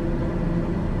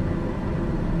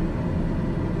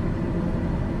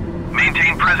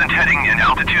 Maintain present heading and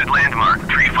altitude landmark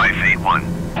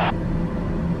 3581.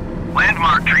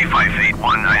 Landmark 3581,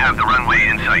 I have the runway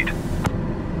in sight.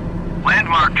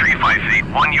 Landmark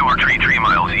 3581, you are 3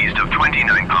 miles east of 29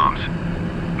 Palms.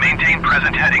 Maintain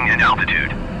present heading and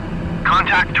altitude.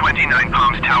 Contact 29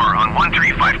 Palms Tower on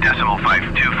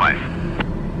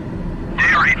 135.525.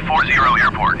 Dair 840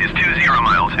 airport is 20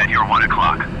 miles at your 1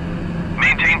 o'clock.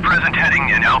 Maintain present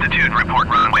heading and altitude,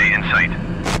 report runway in sight.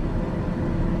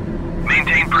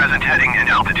 Maintain present heading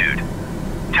and altitude.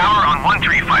 Tower on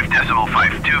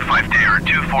 135.525 Dair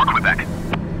 24 Quebec.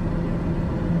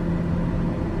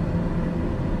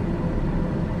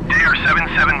 Dair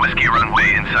 77 Whiskey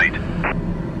runway in sight.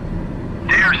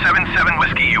 Dair 77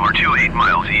 Whiskey, you are 28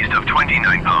 miles east of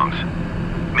 29 Palms.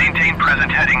 Maintain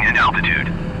present heading and altitude.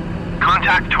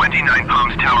 Contact 29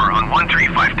 Palms Tower on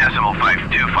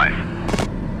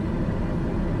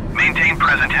 135.525. Maintain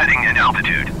present heading and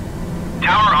altitude.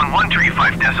 Tower on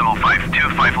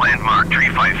 135.525 landmark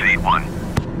 3581.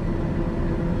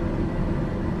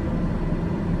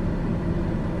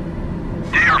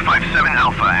 Dair 57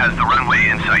 Alpha has the runway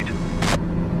in sight.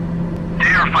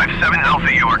 Dair 57 Alpha,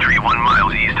 you are 31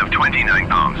 miles east of 29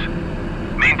 Palms.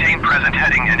 Maintain present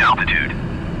heading and altitude.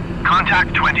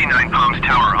 Contact 29 Palms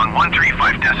Tower on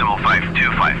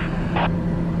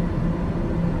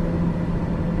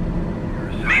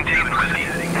 135.525. Maintain present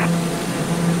heading.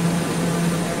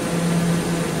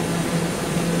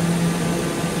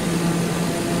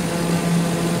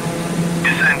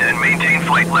 Descend and maintain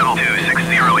flight level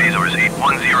 260 Azores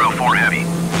 8104 Heavy.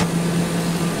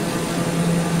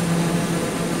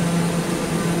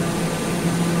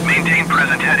 Maintain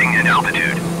present heading and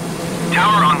altitude.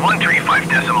 Tower on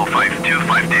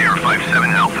 135.525 Dair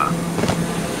 57 Alpha.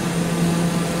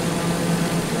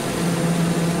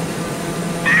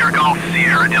 Dair Golf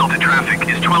Sierra Delta traffic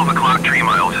is 12 o'clock 3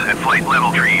 miles at flight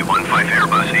level 315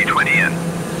 Airbus A20N.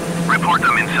 Report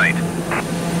them in sight.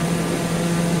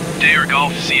 Dair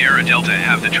Golf Sierra Delta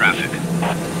have the traffic.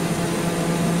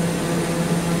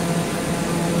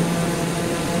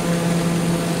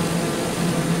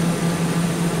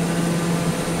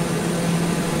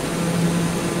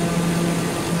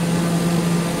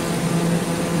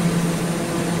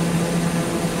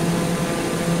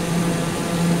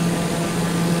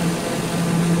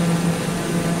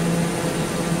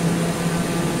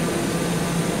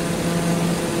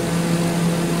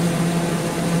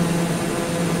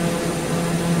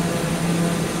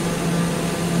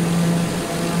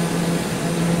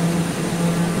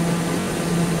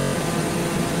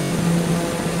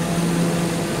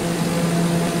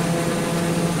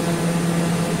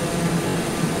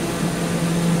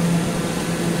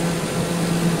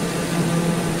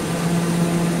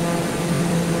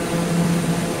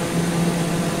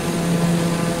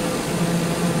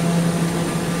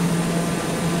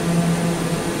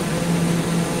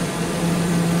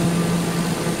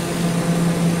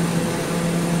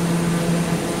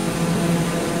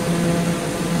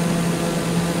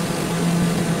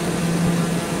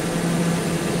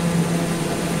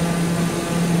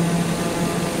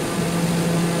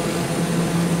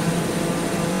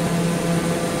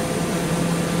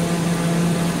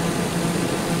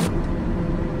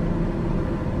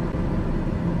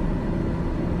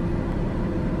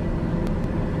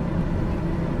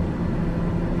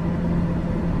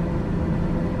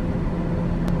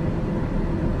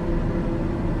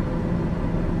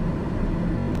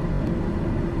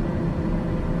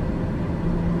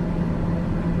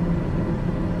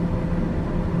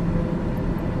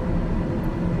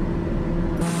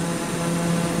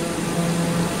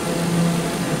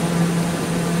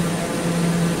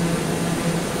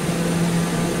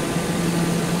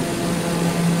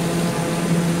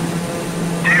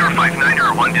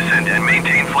 Descend and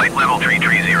maintain flight level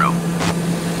 330.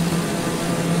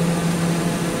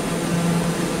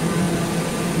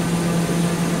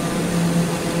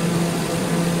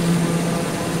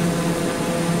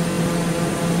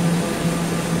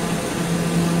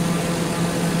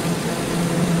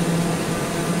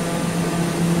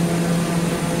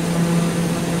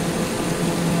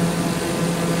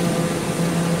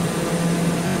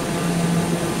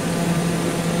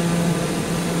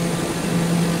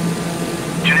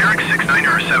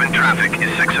 Traffic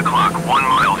is 6 o'clock 1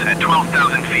 miles at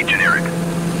 12,000 feet generic.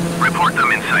 Report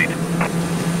them in sight.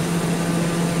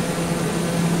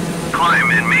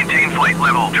 time and maintain flight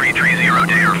level 330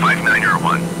 Dair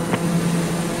 5901.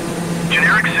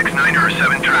 Generic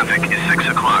 6907 traffic is 6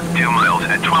 o'clock, 2 miles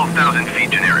at 12,000 feet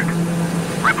generic.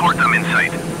 Report them in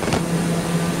sight.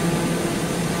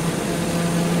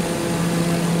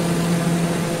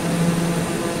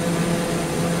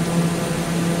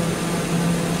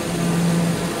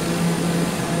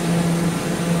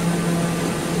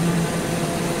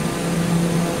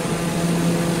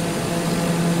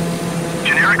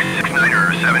 Generic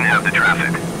 6907 have the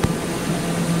traffic.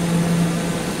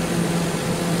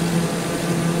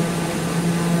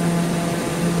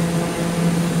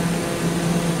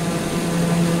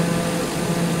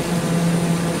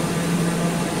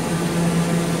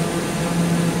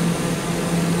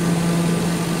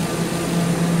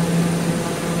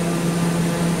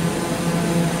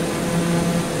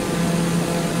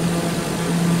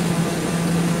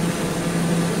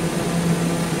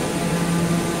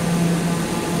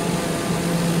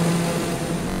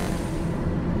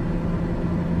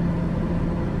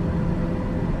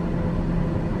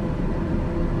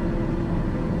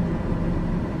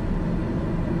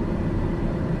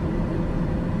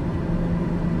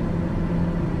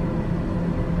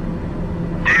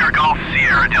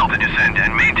 Sierra Delta descend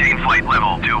and maintain flight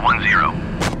level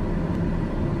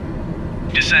 210.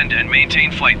 Descend and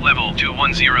maintain flight level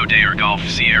 210 Dair Golf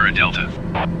Sierra Delta.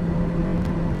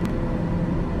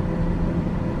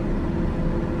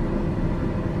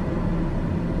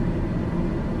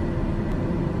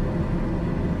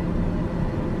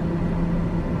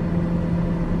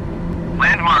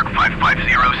 Landmark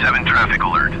 5507 traffic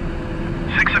alert.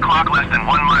 6 o'clock less than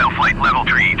 1 mile flight level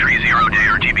 330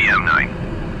 Dair TBM 9.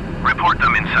 Report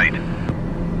them in sight.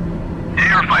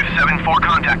 Dair 574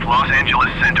 contact Los Angeles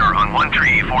Center on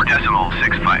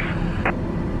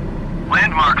 134.65.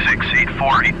 Landmark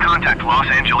 6848 contact Los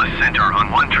Angeles Center on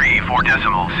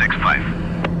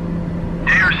 134.65.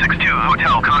 Dair 62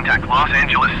 Hotel contact Los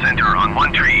Angeles Center on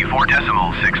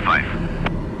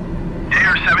 134.65.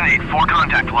 Dair 784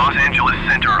 contact Los Angeles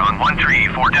Center on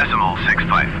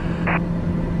 134.65.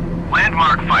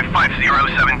 Landmark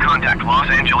 5507 contact Los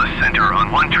Angeles Center on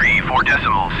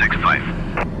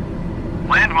 134.65.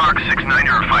 Landmark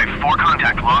 6954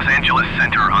 contact Los Angeles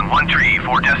Center on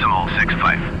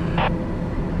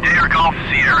 134.65. Dair Golf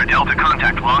Sierra Delta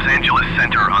contact Los Angeles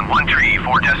Center on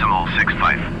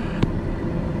 134.65.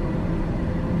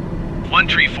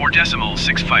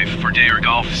 134.65 for Dair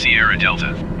Golf Sierra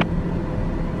Delta.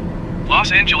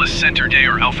 Los Angeles Center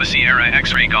Dair Alpha Sierra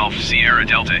X-Ray Golf Sierra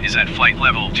Delta is at flight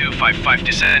level 255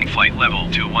 descending flight level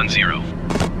 210.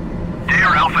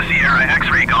 Dair Alpha Sierra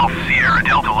X-Ray Golf Sierra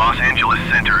Delta Los Angeles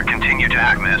Center continue to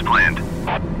ACMA as planned.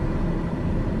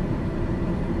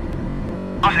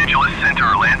 Los Angeles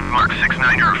Center landmark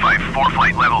 6954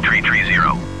 flight level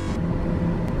 330.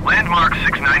 Landmark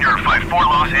 6954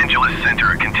 Los Angeles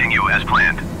Center continue as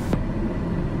planned.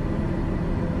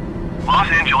 Los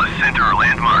Angeles Center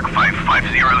landmark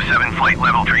 5507 flight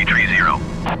level 330.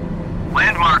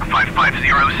 Landmark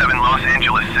 5507 Los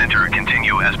Angeles Center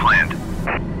continue as planned.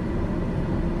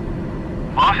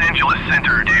 Los Angeles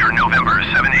Center Dair November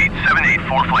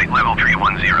 78784 flight level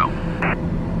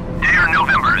 310. Dair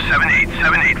November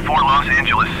 78784 Los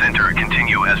Angeles Center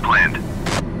continue as planned.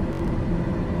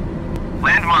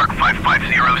 Landmark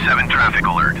 5507 traffic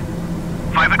alert.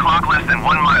 5 o'clock less than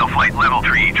 1 mile flight level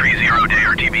 330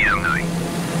 Dair TBM 9.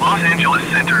 Los Angeles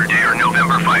Center Dair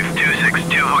November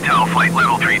 5262 Hotel flight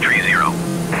level 330.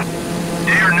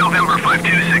 Dair November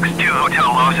 5262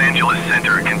 Hotel Los Angeles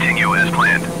Center continue as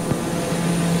planned.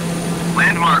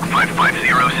 Landmark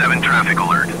 5507 traffic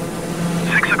alert.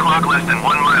 6 o'clock less than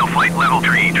 1 mile flight level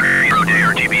 330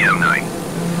 Dair TBM 9.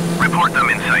 Report them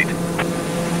in sight.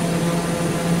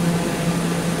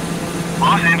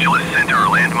 Los Angeles Center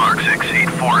landmark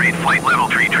 6848 flight level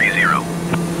 330.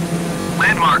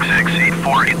 Landmark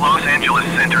 6848 Los Angeles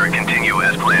Center continue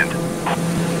as planned.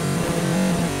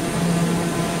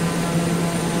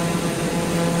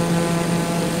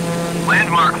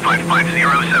 Landmark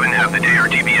 5507 have the Dair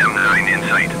TBM 9 in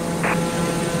sight.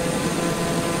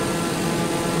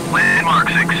 Landmark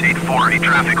 6848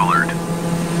 traffic alert.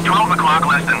 12 o'clock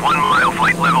less than 1 mile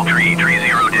flight level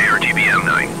 330 Dair TBM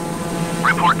 9.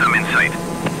 Report them in sight.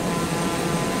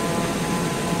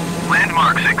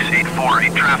 Landmark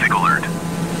 6848 traffic alert.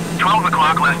 12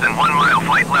 o'clock less than 1 mile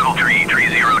flight level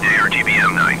 330 Dair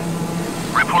TBM 9.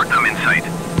 Report them in sight.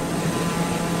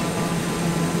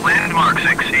 Landmark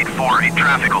 6848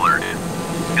 traffic alert.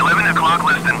 11 o'clock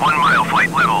less than 1 mile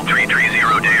flight level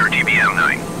 330 Dair TBM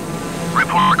 9.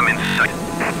 Report them in sight.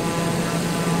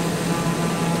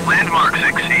 Landmark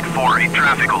 6848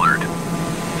 traffic alert.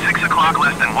 6 o'clock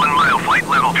less than 1 mile flight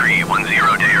level 310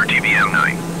 day or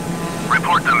TBM9.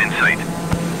 Report them in sight.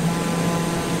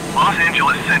 Los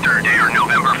Angeles Center, day or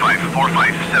November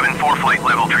 54574, flight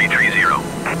level 330.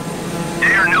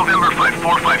 Day or November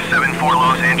 54574,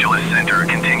 Los Angeles Center,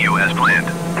 continue as planned.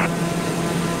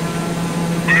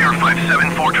 Day or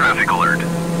 574, traffic alert.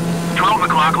 12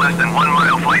 o'clock, less than 1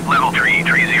 mile, flight level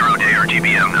 330, day or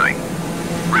TBM9.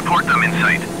 Report them in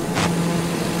sight.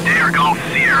 Day or Golf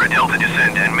Sierra Delta,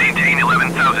 descend and maintain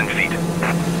 11,000 feet.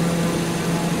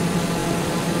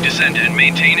 Descend and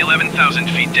maintain 11,000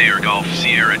 feet, day or Golf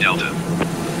Sierra Delta.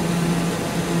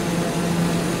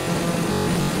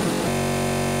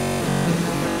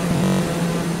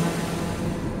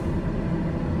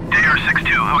 Day or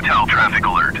 62, hotel traffic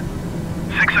alert.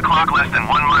 6 o'clock, less than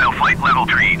 1 mile, flight level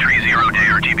 330, day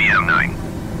or TBM9.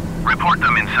 Report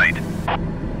them in sight.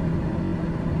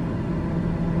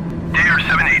 Day or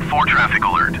 784, traffic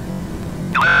alert.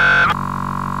 11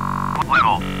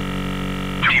 level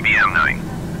TBM9.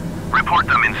 Report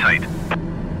them in sight.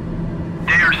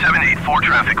 Day or 784,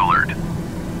 traffic alert.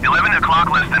 11 o'clock,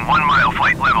 less than 1 mile,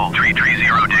 flight level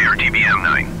 330, day or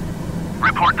TBM9.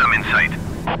 Report them in sight.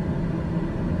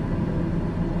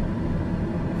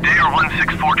 Day or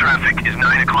 164, traffic is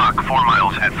 9 o'clock, 4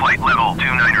 miles at flight level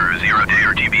 290, day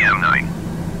or TBM9.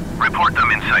 Report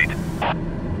them in sight.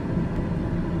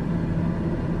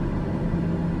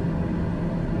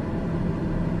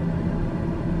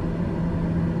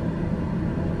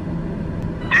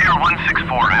 Day or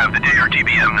 164, have the day or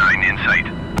TBM9 in sight.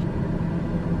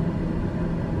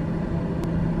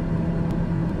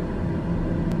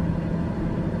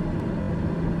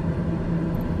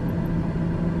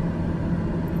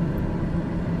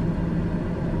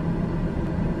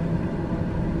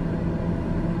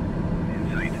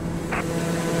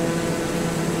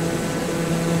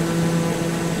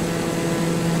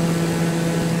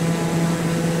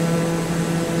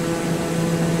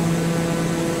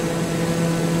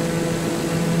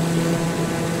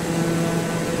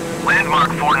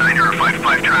 Landmark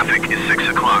 4955 traffic is 6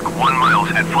 o'clock, 1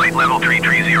 miles at flight level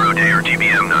 330, day or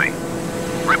TBM9.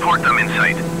 Report them in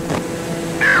sight.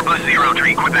 Airbus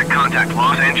 03 Quebec, contact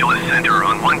Los Angeles Center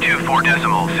on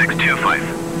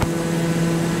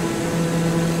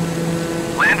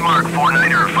 124.625. Landmark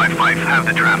 4955, have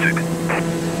the traffic.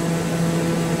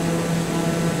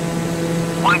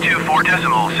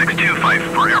 124.625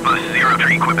 for Airbus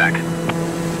 03 Quebec.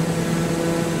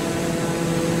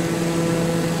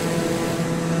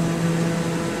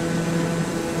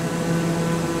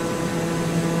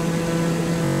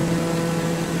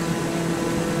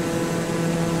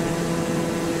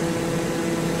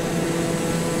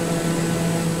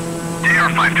 Day or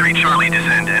 53 Charlie,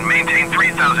 descend and maintain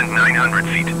 3,900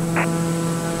 feet.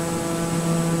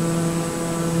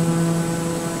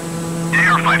 Day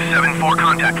or 574,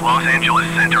 contact Los Angeles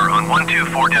Center on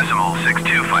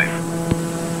 124.625.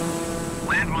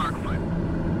 Landmark 5.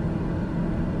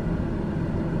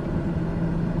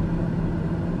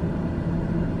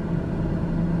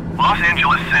 Los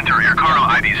Angeles Center, Air Cargo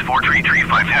IBs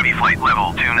 4335, heavy flight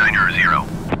level 290.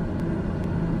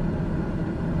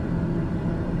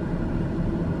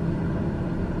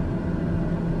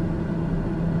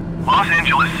 Los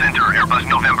Angeles Center, Airbus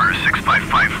November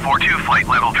 65542, flight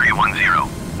level 310.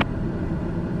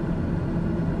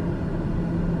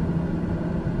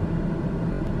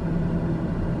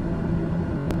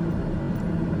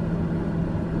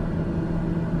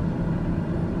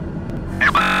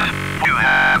 Airbus, you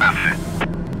have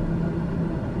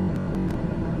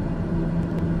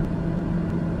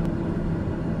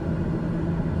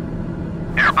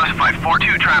Airbus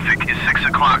 542 traffic is 6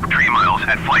 o'clock, 3 miles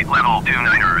at flight level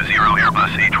 290,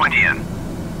 Airbus A20N.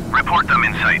 Report them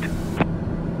in sight.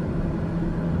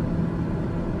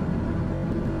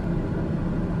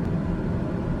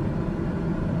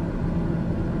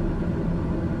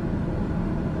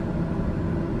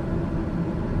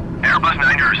 Airbus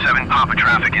 907 Papa,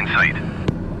 traffic in sight.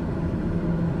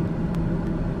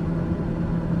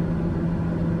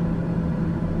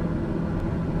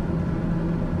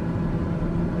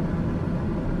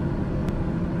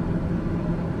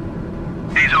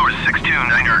 Azores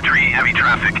 62903, heavy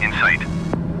traffic in sight.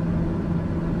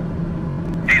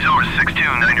 Azores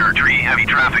 62903, heavy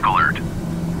traffic alert.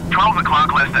 12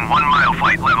 o'clock, less than 1 mile,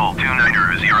 flight level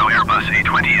 290, Airbus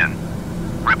A20N.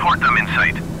 Report them in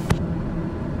sight.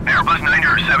 Airbus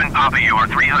 907 Papa, you are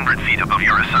 300 feet above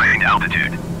your assigned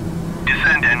altitude.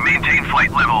 Descend and maintain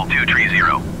flight level 230.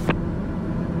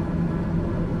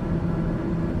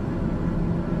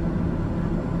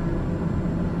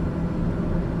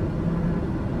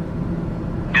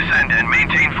 Descend and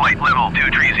maintain flight level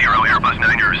 230, Airbus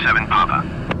 907 Papa.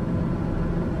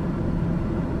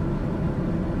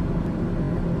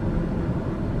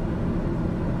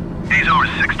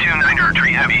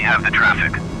 Infantry Heavy have the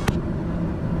traffic.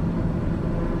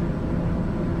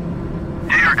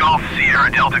 Dair Golf Sierra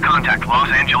Delta contact Los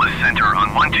Angeles Center on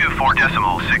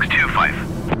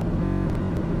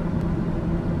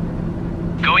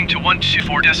 124.625. Going to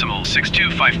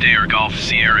 124.625 Dair Golf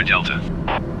Sierra Delta.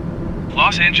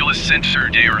 Los Angeles Center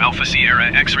Dair Alpha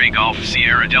Sierra X-Ray Golf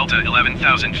Sierra Delta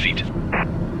 11,000 feet.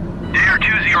 Dair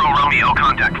 20 Romeo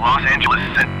contact Los Angeles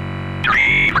Center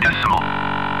for decimal.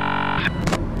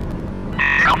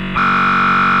 Dair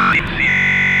Alpha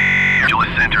Sierra Angeles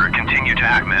Center continue to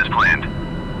ACMA as planned.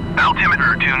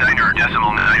 Altimeter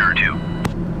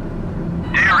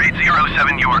 29.92. Dair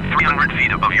 807, you are 300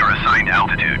 feet above your assigned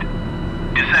altitude.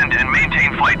 Descend and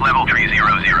maintain flight level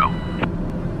 300.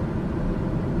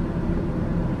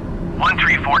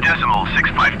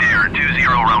 134.65 Dair 20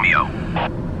 Romeo.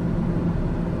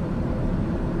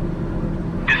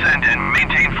 Descend and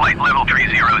maintain flight level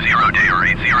 300 Dair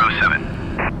 807.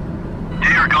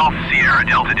 Dair Golf Sierra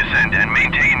Delta descend and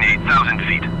maintain 8,000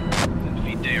 feet.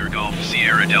 Dair Golf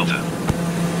Sierra Delta.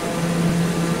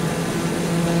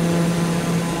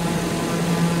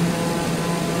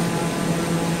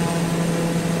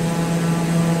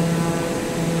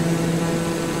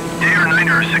 Dair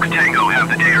 906 Tango have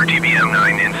the Dair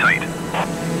TBM-9 in sight.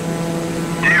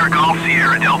 Dair Golf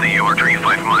Sierra Delta, you are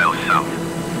 35 miles south.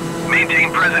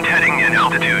 Maintain present heading and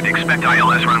altitude. Expect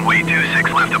ILS runway 26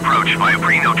 left approach via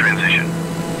Preno transition.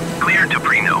 Cleared to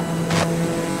Preno.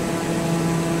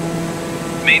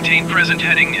 Maintain present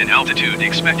heading and altitude.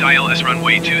 Expect ILS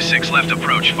runway 26 left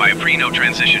approach via Preno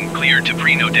transition. Cleared to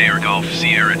Preno Dair Golf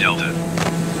Sierra Delta.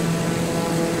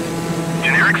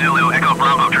 Generic Zulu Echo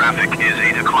Bravo traffic is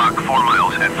 8 o'clock 4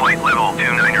 miles at flight level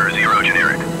 290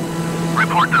 generic.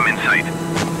 Report them in sight.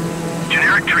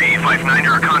 Generic Tree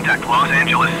 59er contact Los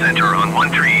Angeles Center on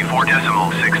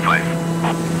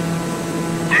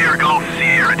 134.65. Dair Golf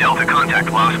Sierra Delta contact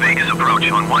Las Vegas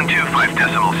approach on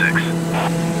 125.6.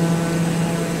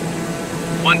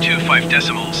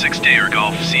 125.6 Dair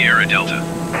Golf Sierra Delta.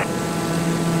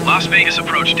 Las Vegas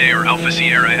approach Dair Alpha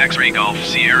Sierra X-Ray Golf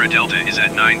Sierra Delta is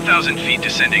at 9,000 feet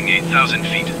descending 8,000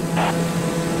 feet.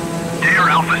 Dair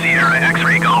Alpha Sierra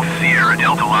X-Ray Golf Sierra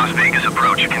Delta Las Vegas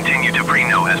approach continue to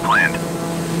Preno as planned.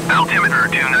 Altimeter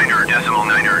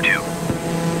 290.92.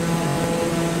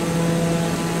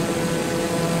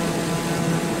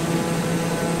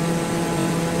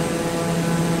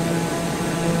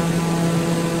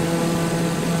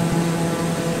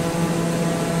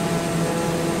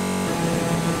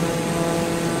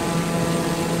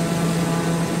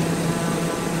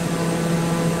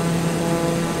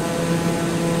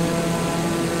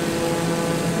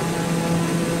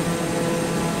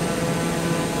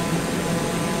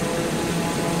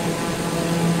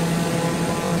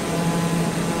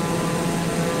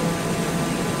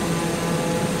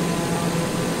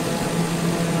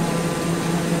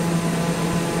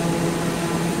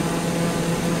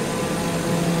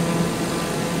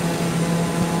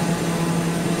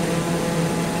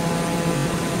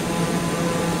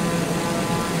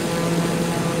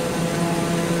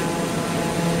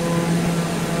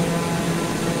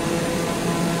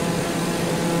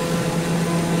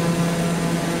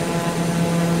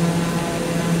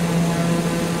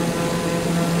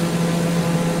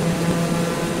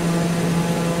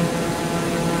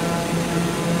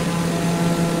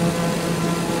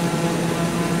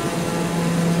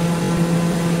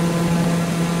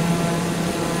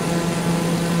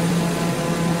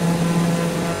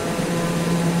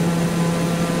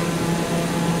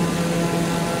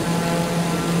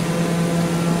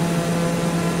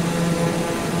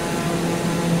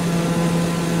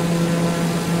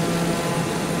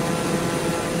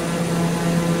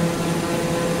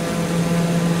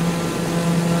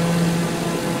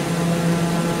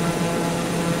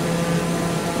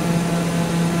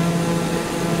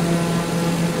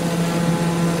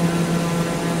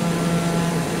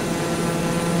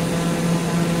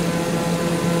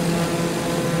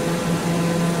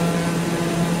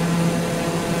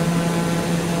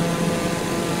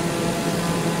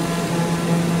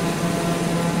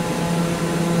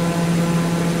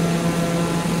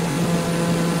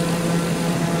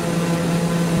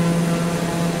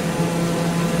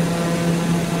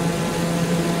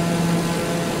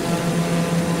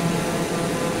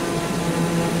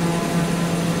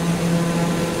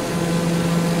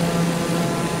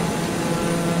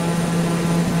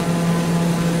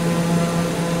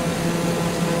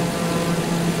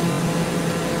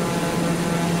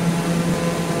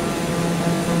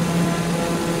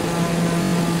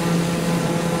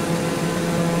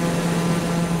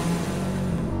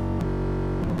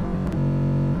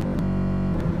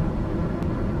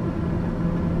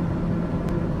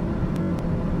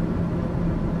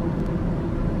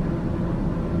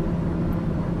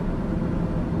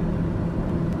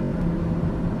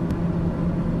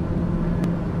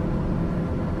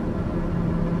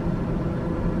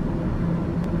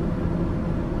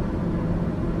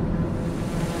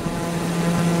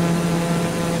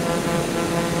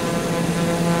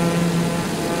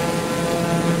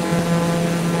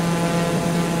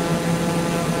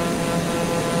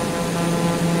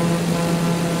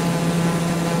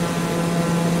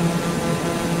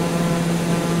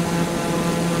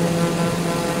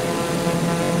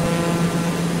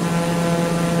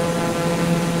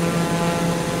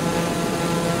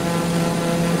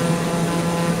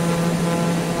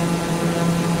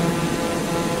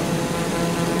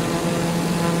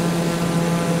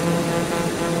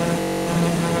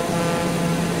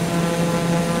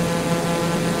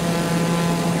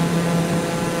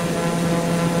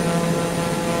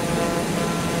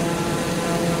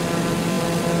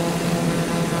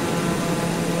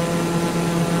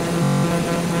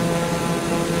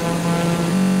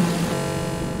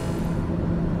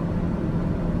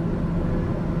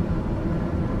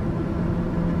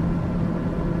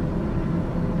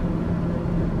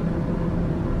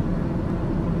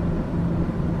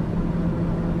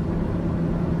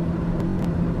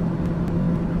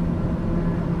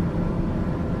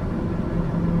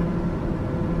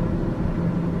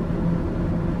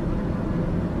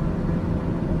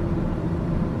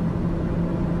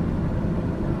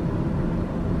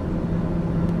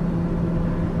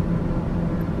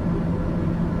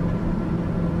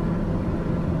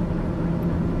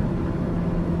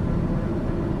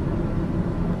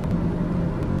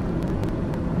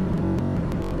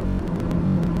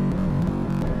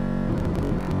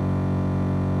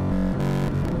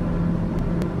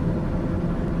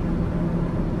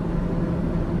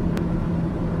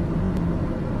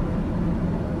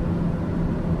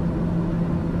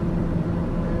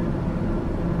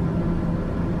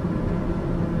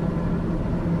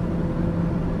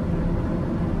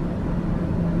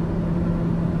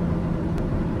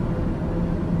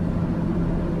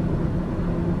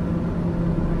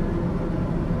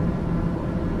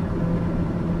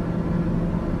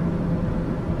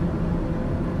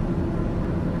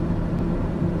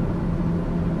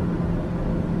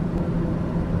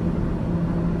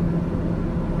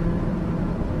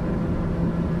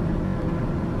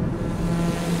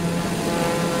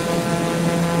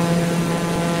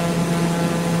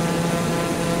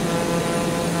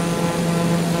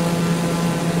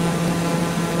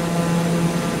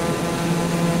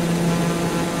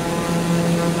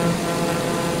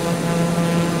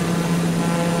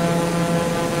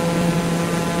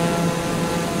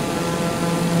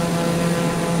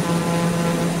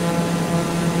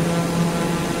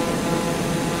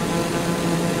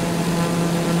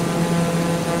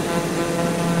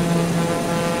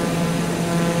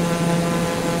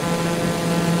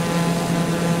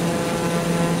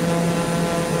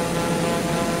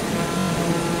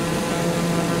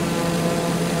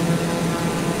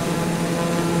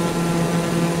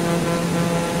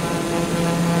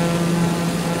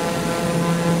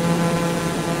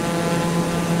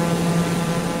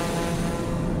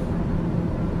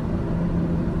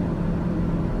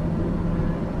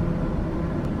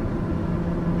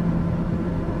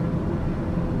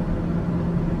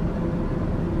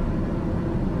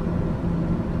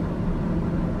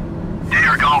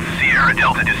 Dare Golf Sierra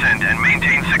Delta descend and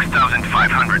maintain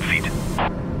 6,500 feet.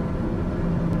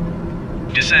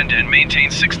 Descend and maintain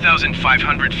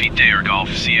 6,500 feet Dare Golf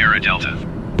Sierra Delta.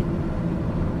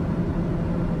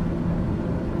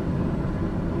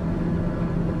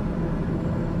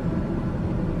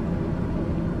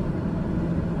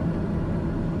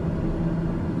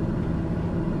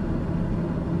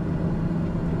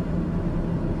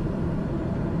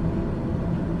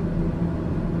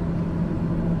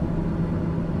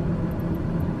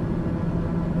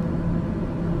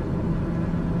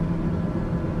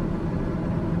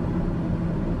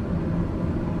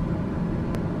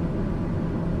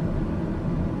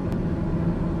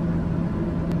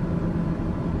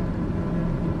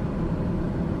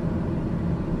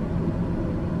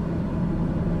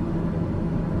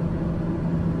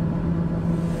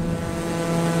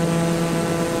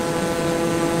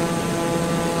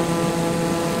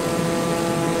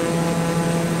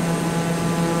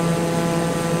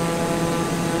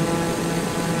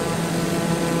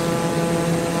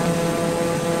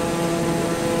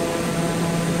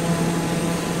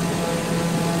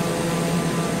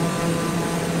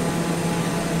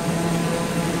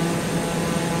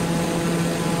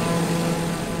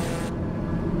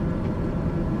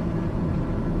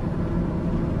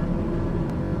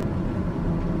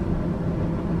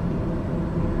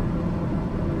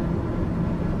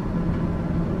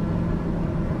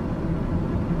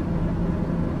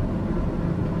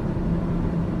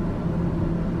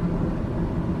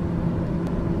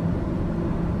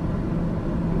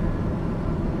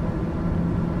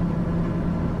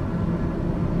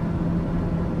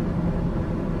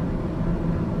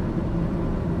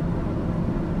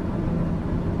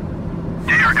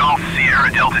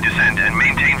 Sierra Delta descend and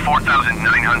maintain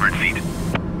 4,900 feet.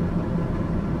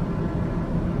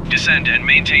 Descend and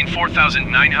maintain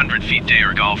 4,900 feet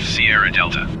Dare Golf Sierra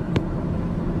Delta.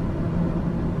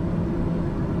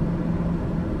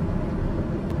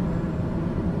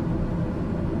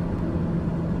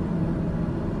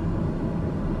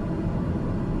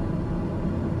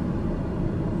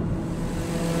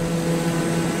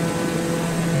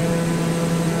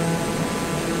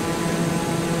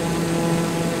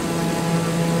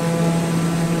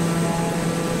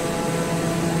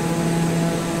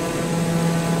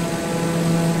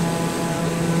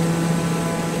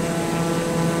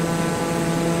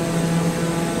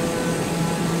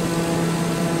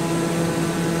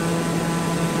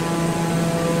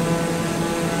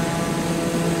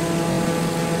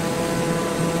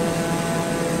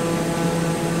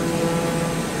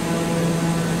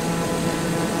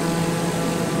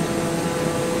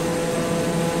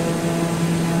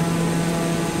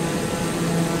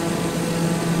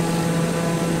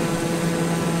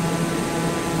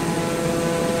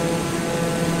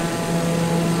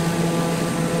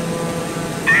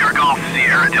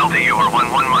 Delta, you are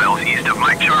 11 miles east of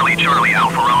Mike Charlie Charlie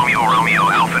Alpha Romeo Romeo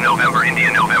Alpha November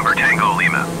India November Tango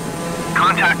Lima.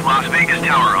 Contact Las Vegas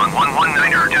Tower on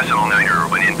 119.9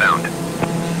 when inbound.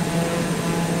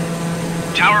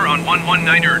 Tower on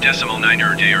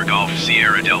 119.9 Dare Golf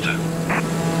Sierra Delta.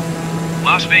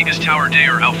 Las Vegas Tower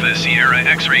Dare Alpha Sierra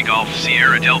X-Ray Golf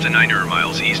Sierra Delta 9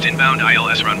 miles east inbound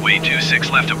ILS runway 26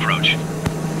 left approach.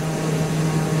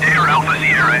 Dare Alpha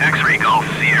Sierra X-Ray Golf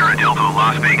Sierra Delta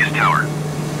Las Vegas Tower.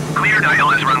 Cleared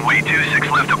ILS runway 26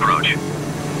 left approach.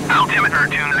 Altimeter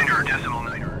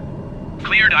 29.9.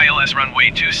 Cleared ILS runway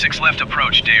 26 left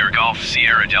approach Dare Golf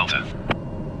Sierra Delta.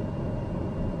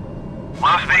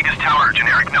 Las Vegas Tower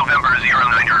generic November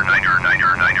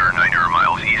 09.9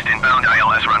 miles east inbound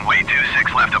ILS runway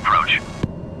 26 left approach.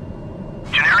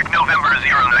 Generic November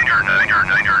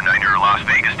 09.9 Las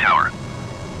Vegas Tower.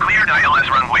 Cleared ILS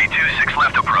runway 26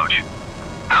 left approach.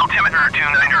 Altimeter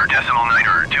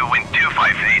 29.9 to wind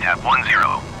 258 at 10.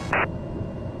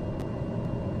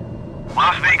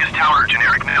 Las Vegas Tower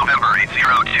generic November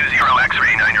 8020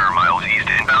 X-ray 9 miles east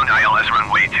inbound ILS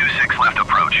runway 26 left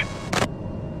approach.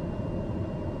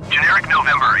 Generic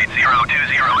November 8020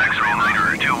 X-ray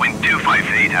 9 to wind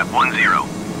 258 at 10.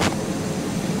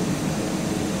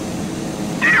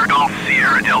 Dare Golf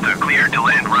Sierra Delta cleared to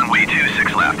land runway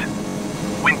 26 left.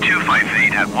 Wind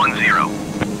 258 at 10.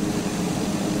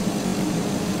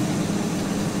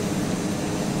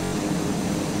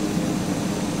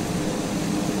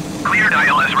 Cleared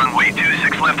ILS runway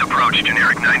 26 left approach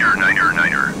generic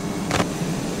 9er.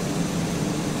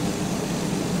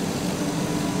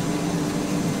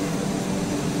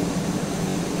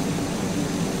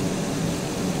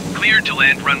 Cleared to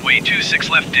land runway 26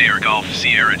 left Dare Golf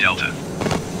Sierra Delta.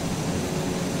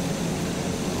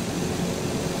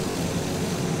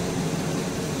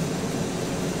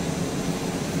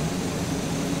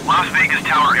 Las Vegas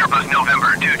Tower, Airbus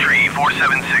November 2 tree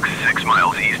 4766 6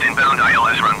 miles east inbound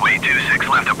ILS runway 26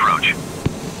 left approach.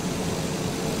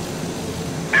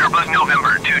 Airbus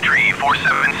November 2 tree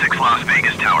 476 Las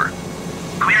Vegas Tower.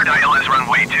 Cleared ILS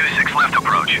runway 26 left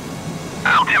approach.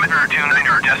 Altimeter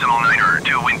 29.9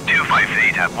 to wind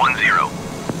 258 at 10.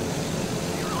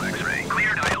 X-ray.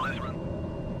 Cleared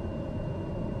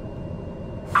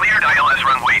ILS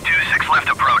runway 26 left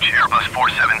approach, Airbus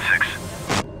 476.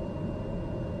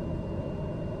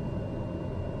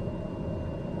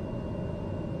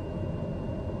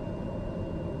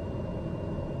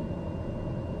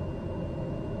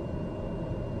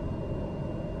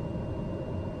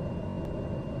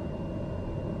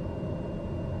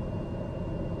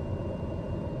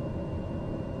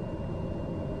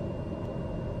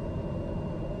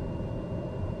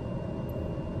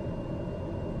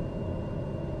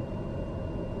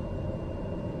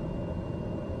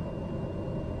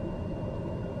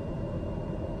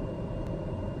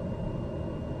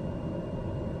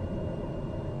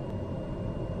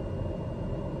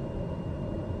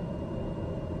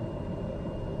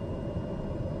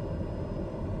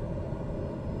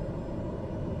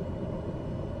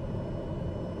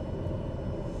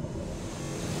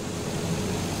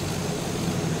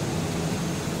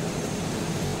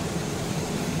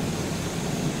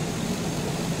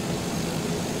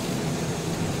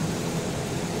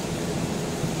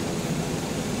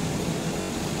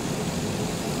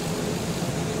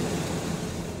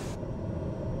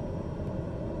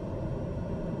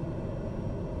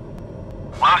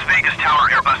 Las Vegas Tower,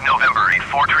 Airbus November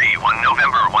 8431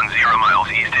 November 10 miles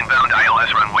east inbound ILS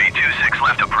runway 26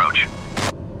 left approach.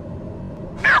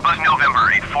 Airbus November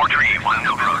 8431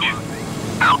 approach.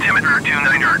 Altimeter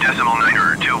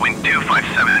 29.9 to wind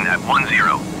 257 at 10.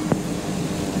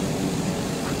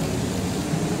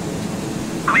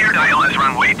 Cleared ILS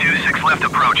runway 26 left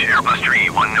approach, Airbus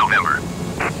 31 November.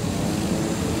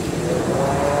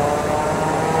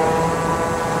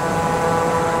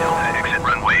 Delta exit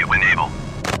runway when able.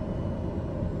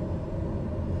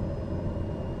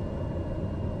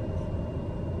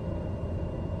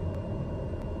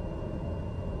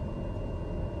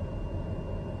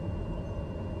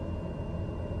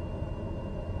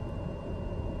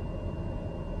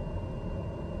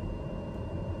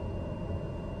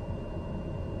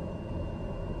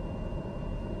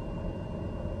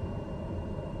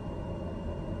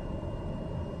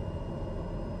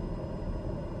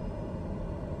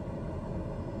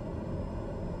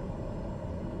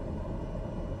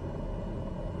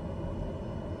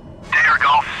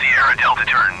 Sierra Delta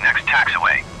turn, next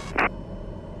taxiway.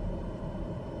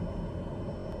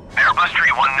 Airbus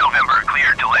 31 November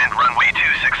cleared to land runway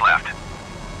 26 left.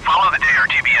 Follow the Dair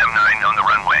TBM 9 on the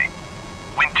runway.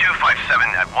 Wind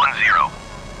 257 at 10.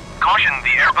 Caution,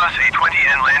 the Airbus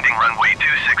A20N landing runway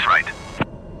 26 right.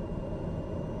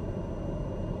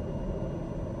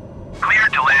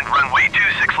 Cleared to land runway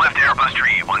 26 left, Airbus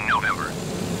 31 November.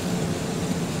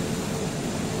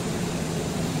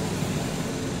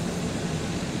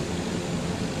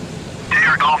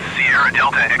 Dair Golf Sierra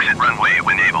Delta exit runway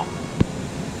when able.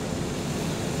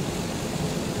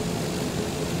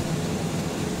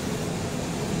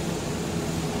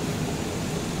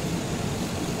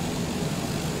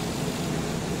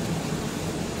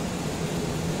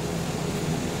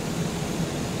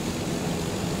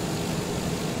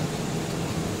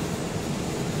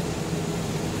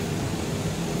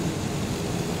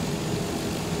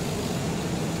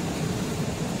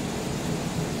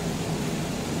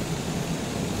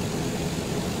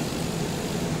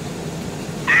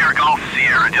 Golf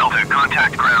Sierra Delta,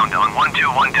 contact ground on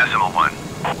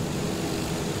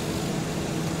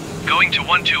 121.1. Going to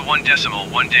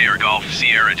 121.1 Dair Golf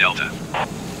Sierra Delta.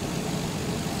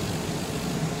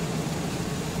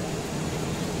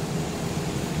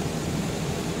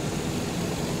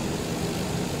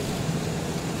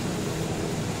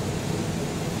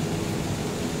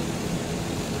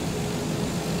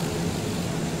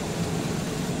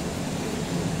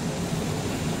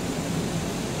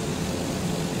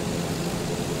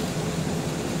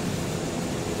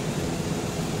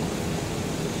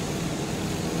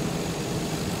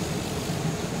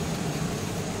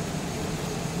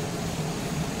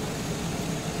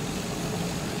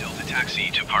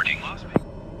 Taxi to parking lot. Dair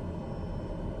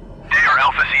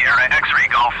Alpha Sierra X-Ray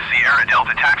Golf Sierra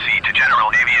Delta taxi to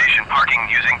general aviation parking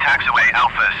using taxiway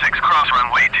Alpha 6 cross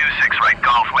runway 26 right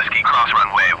Golf Whiskey cross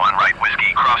runway 1 right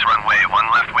Whiskey cross runway 1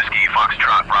 left Whiskey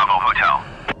Foxtrot Bravo Hotel.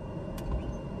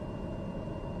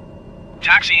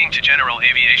 Taxiing to general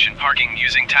aviation parking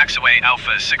using taxiway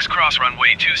Alpha 6 cross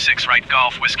runway 26 right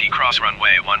Golf Whiskey cross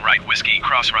runway 1 right Whiskey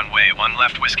cross runway 1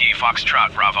 left Whiskey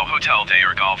Foxtrot Bravo Hotel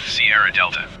Dayer Golf Sierra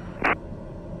Delta.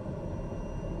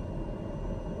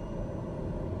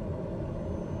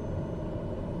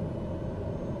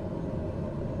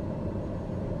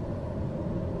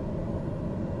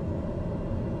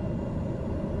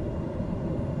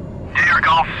 Dayer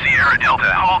Golf Sierra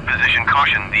Delta, hold position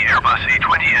caution, the Airbus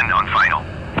A20N on final.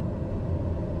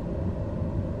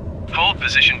 Hold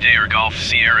position Dayer Golf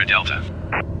Sierra Delta.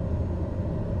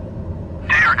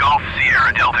 Dayer Golf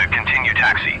Sierra Delta, continue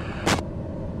taxi.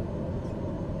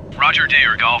 Roger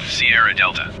Dayer Golf Sierra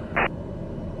Delta.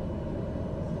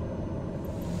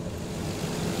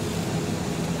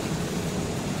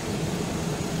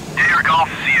 Dayer Golf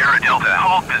Sierra Delta,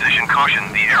 hold position caution,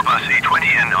 the Airbus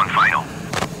A20N on final.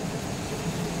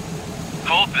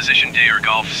 Hold position Dayer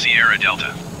Golf Sierra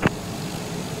Delta.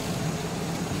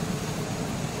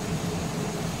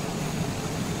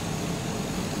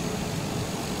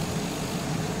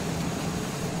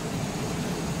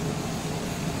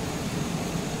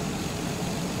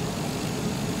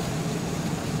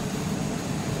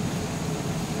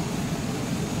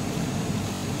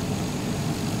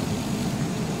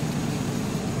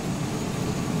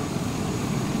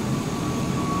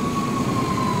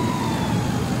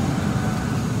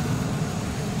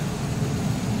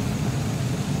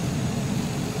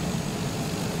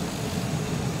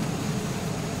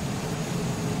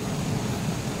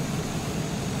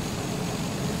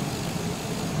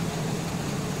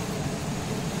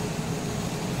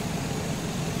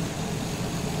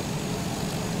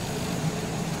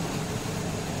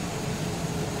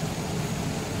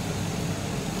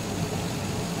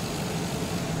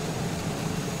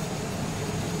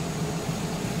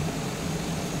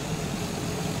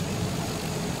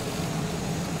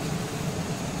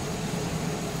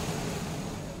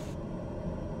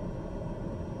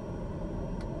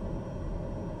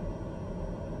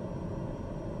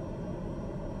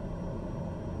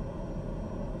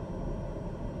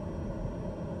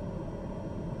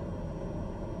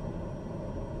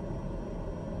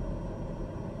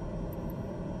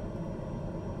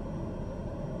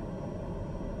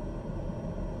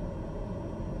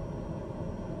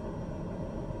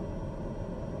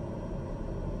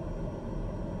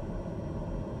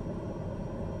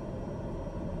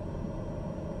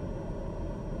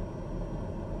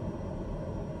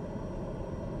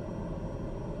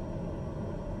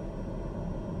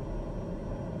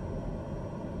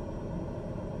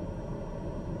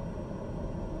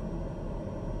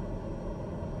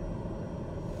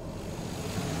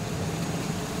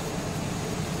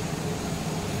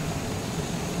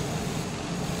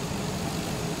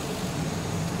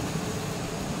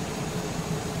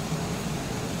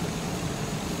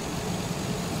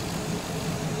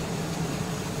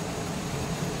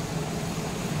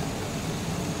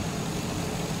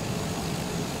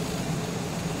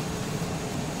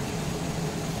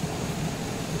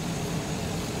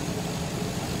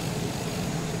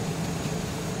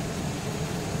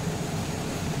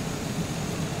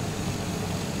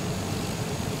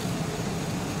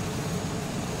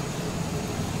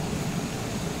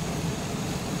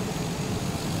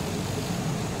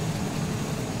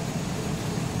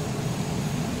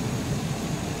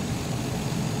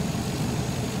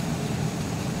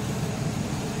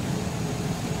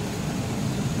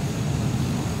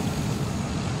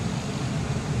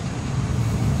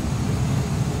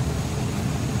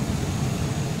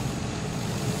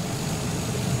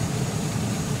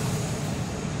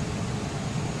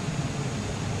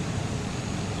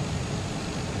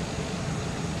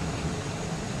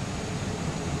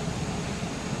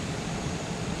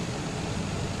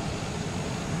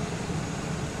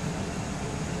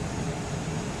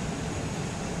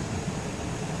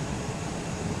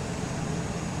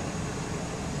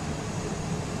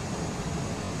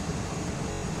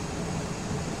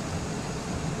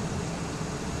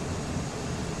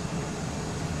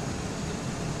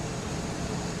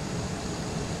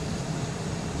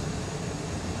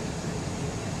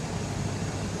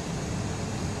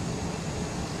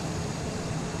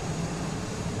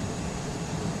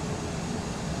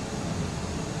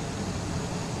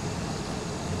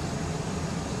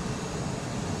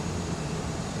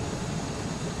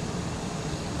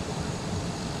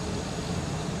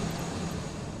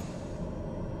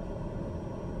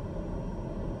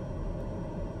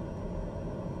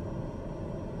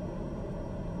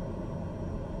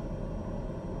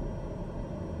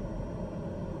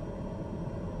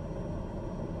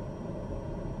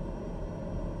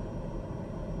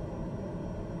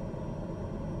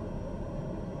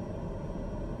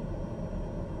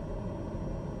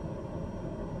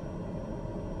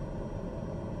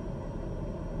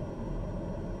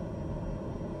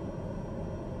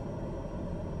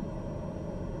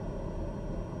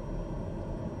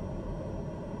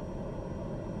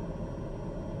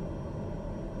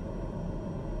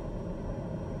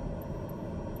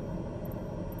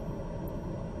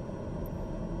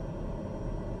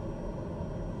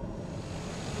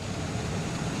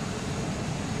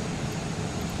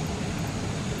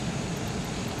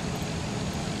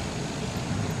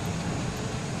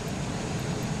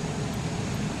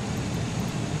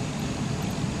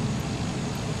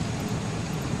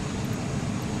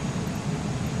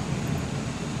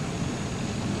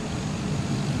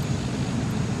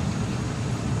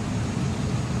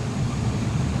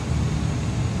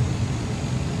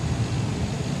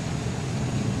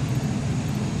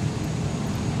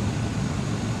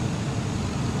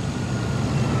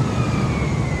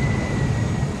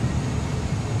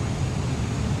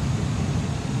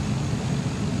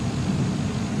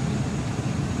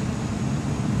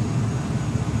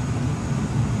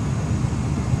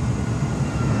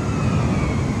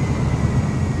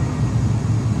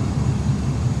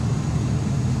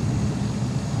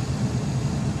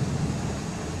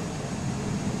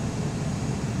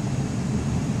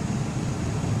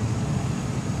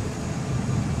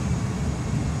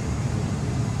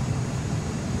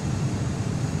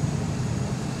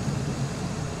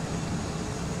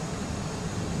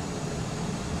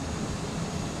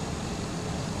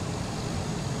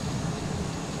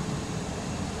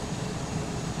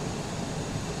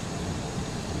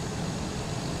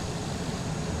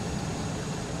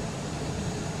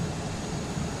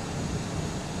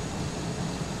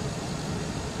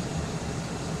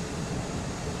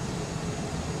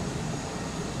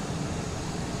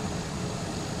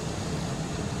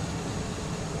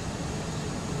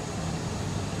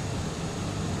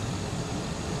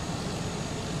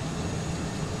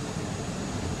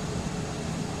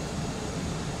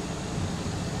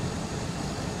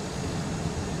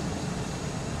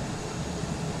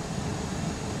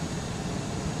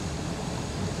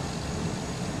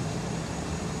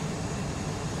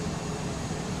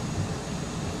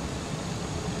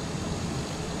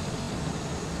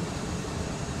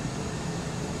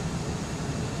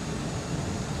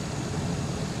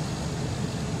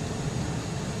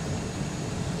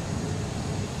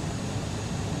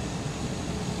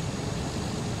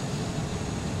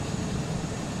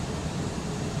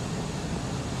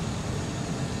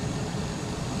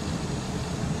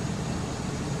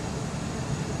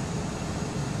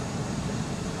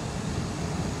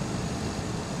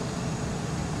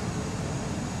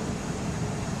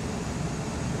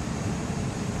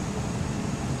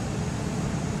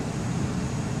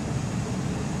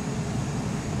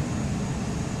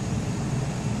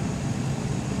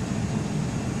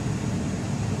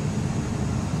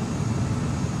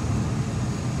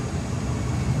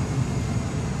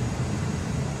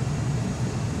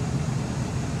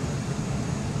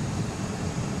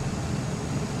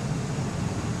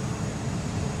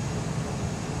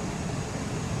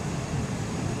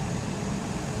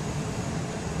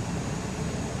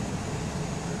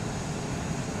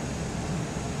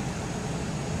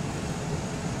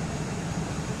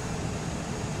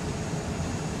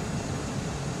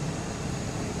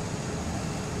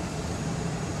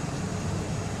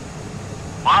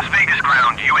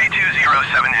 ground,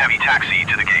 UA207 Heavy taxi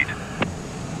to the gate.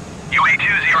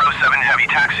 UA207 Heavy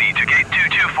taxi to gate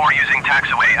 224 using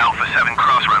taxiway Alpha 7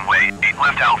 cross runway 8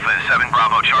 left Alpha 7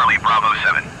 Bravo Charlie Bravo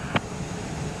 7.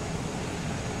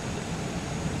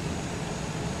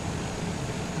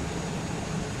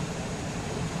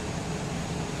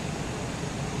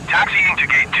 Taxiing to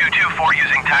gate 224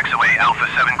 using taxiway Alpha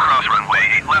 7 cross runway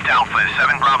 8 left Alpha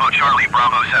 7 Bravo Charlie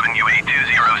Bravo 7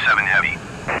 UA207 Heavy.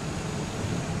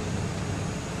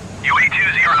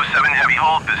 UA207 Heavy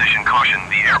hold position caution,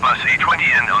 the Airbus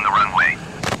A20N on the runway.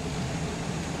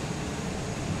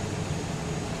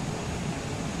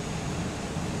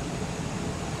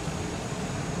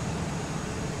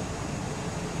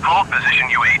 Hold position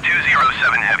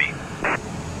UA207 Heavy.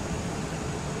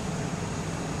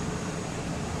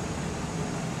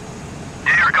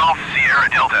 Air Golf Sierra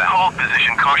Delta hold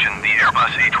position caution, the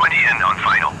Airbus A20N on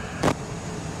final.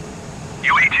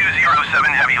 UA207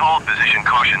 Heavy hold position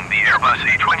caution, the Airbus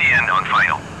A20N on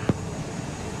final.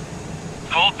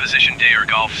 Hold position Air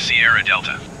Golf Sierra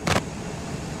Delta.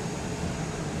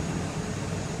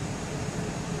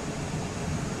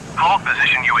 Hold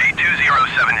position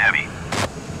UA207 Heavy.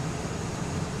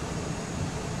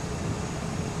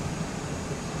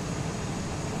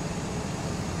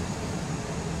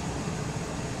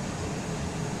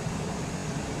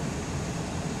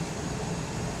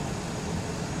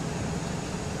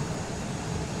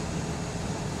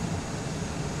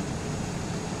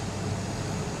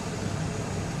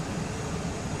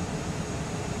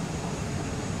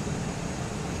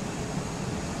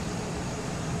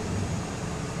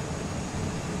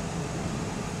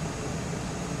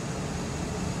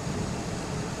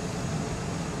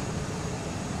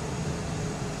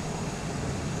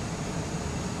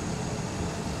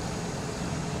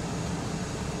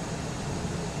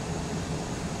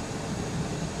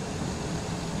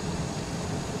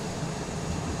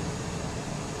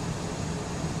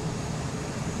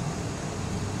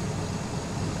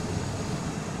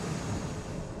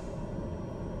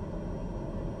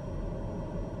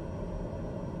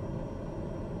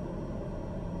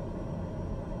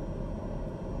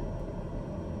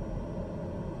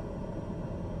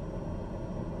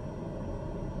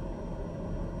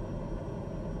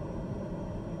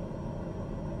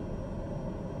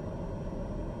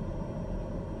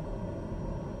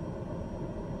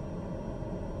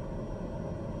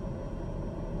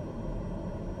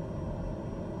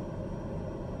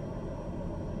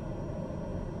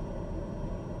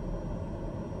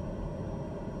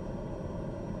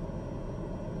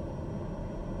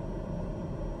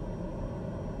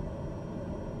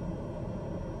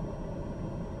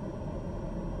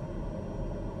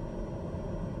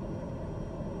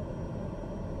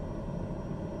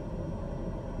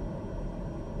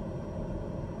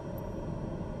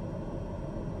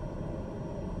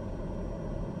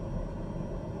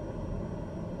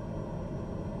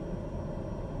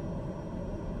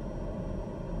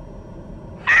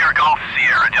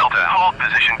 Hold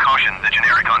position caution, the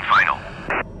generic on final.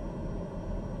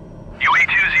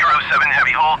 UA207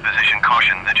 Heavy hold position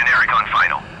caution, the generic on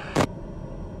final.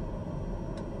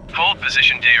 Hold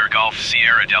position Air Golf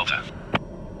Sierra Delta.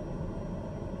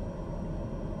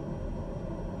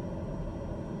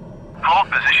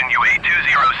 Hold position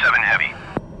UA207 Heavy.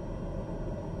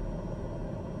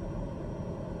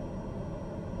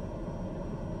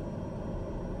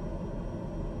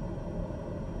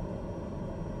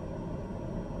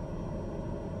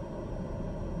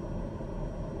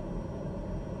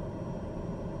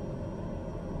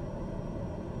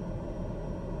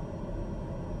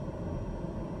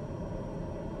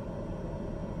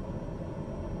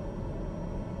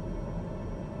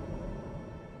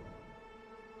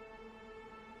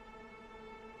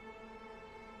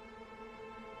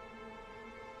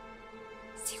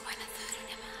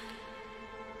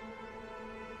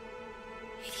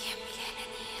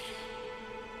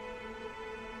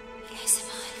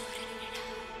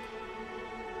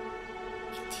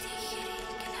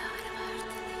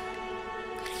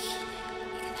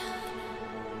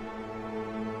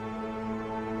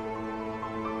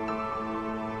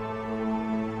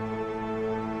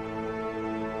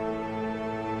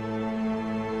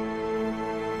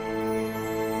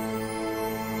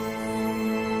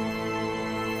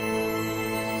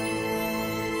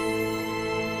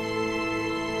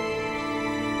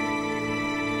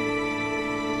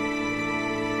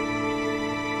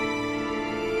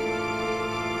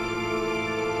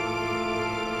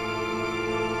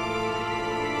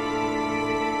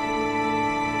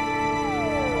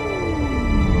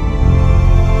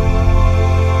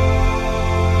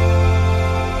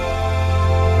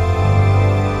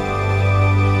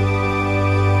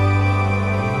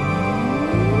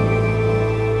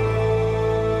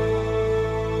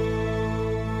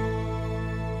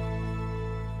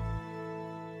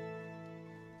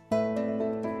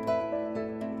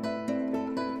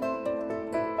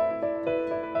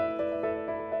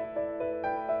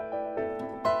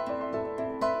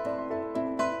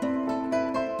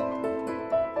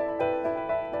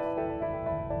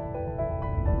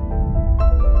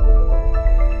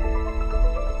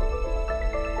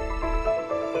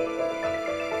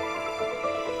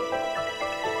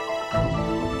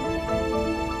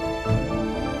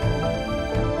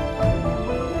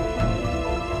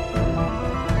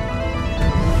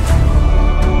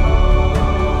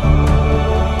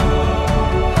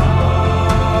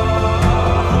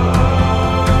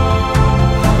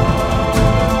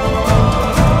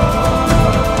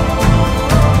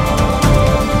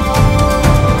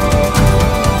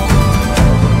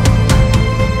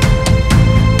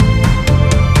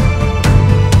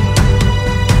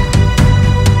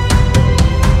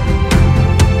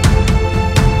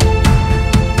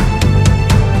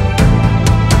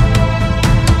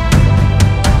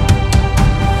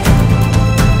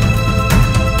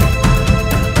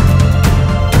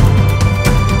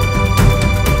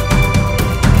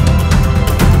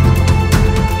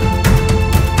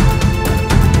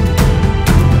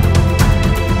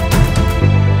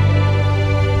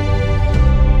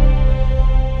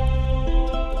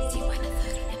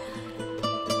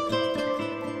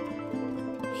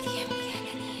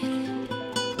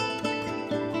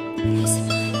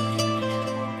 Peace.